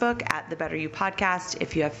Facebook at The Better You Podcast.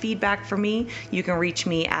 If you have feedback for me, you can reach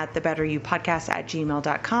me at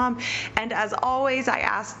thebetteryoupodcast@gmail.com. And as always, I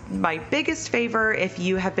ask my biggest favor, if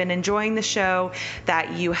you have been enjoying the show,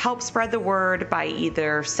 that you help spread the word by either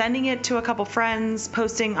sending it to a couple friends,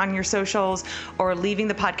 posting on your socials, or leaving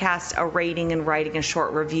the podcast a rating and writing a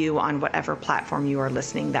short review on whatever platform you are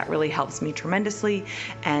listening. That really helps me tremendously,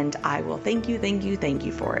 and I will thank you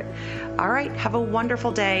for it. All right, have a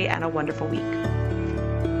wonderful day and a wonderful week.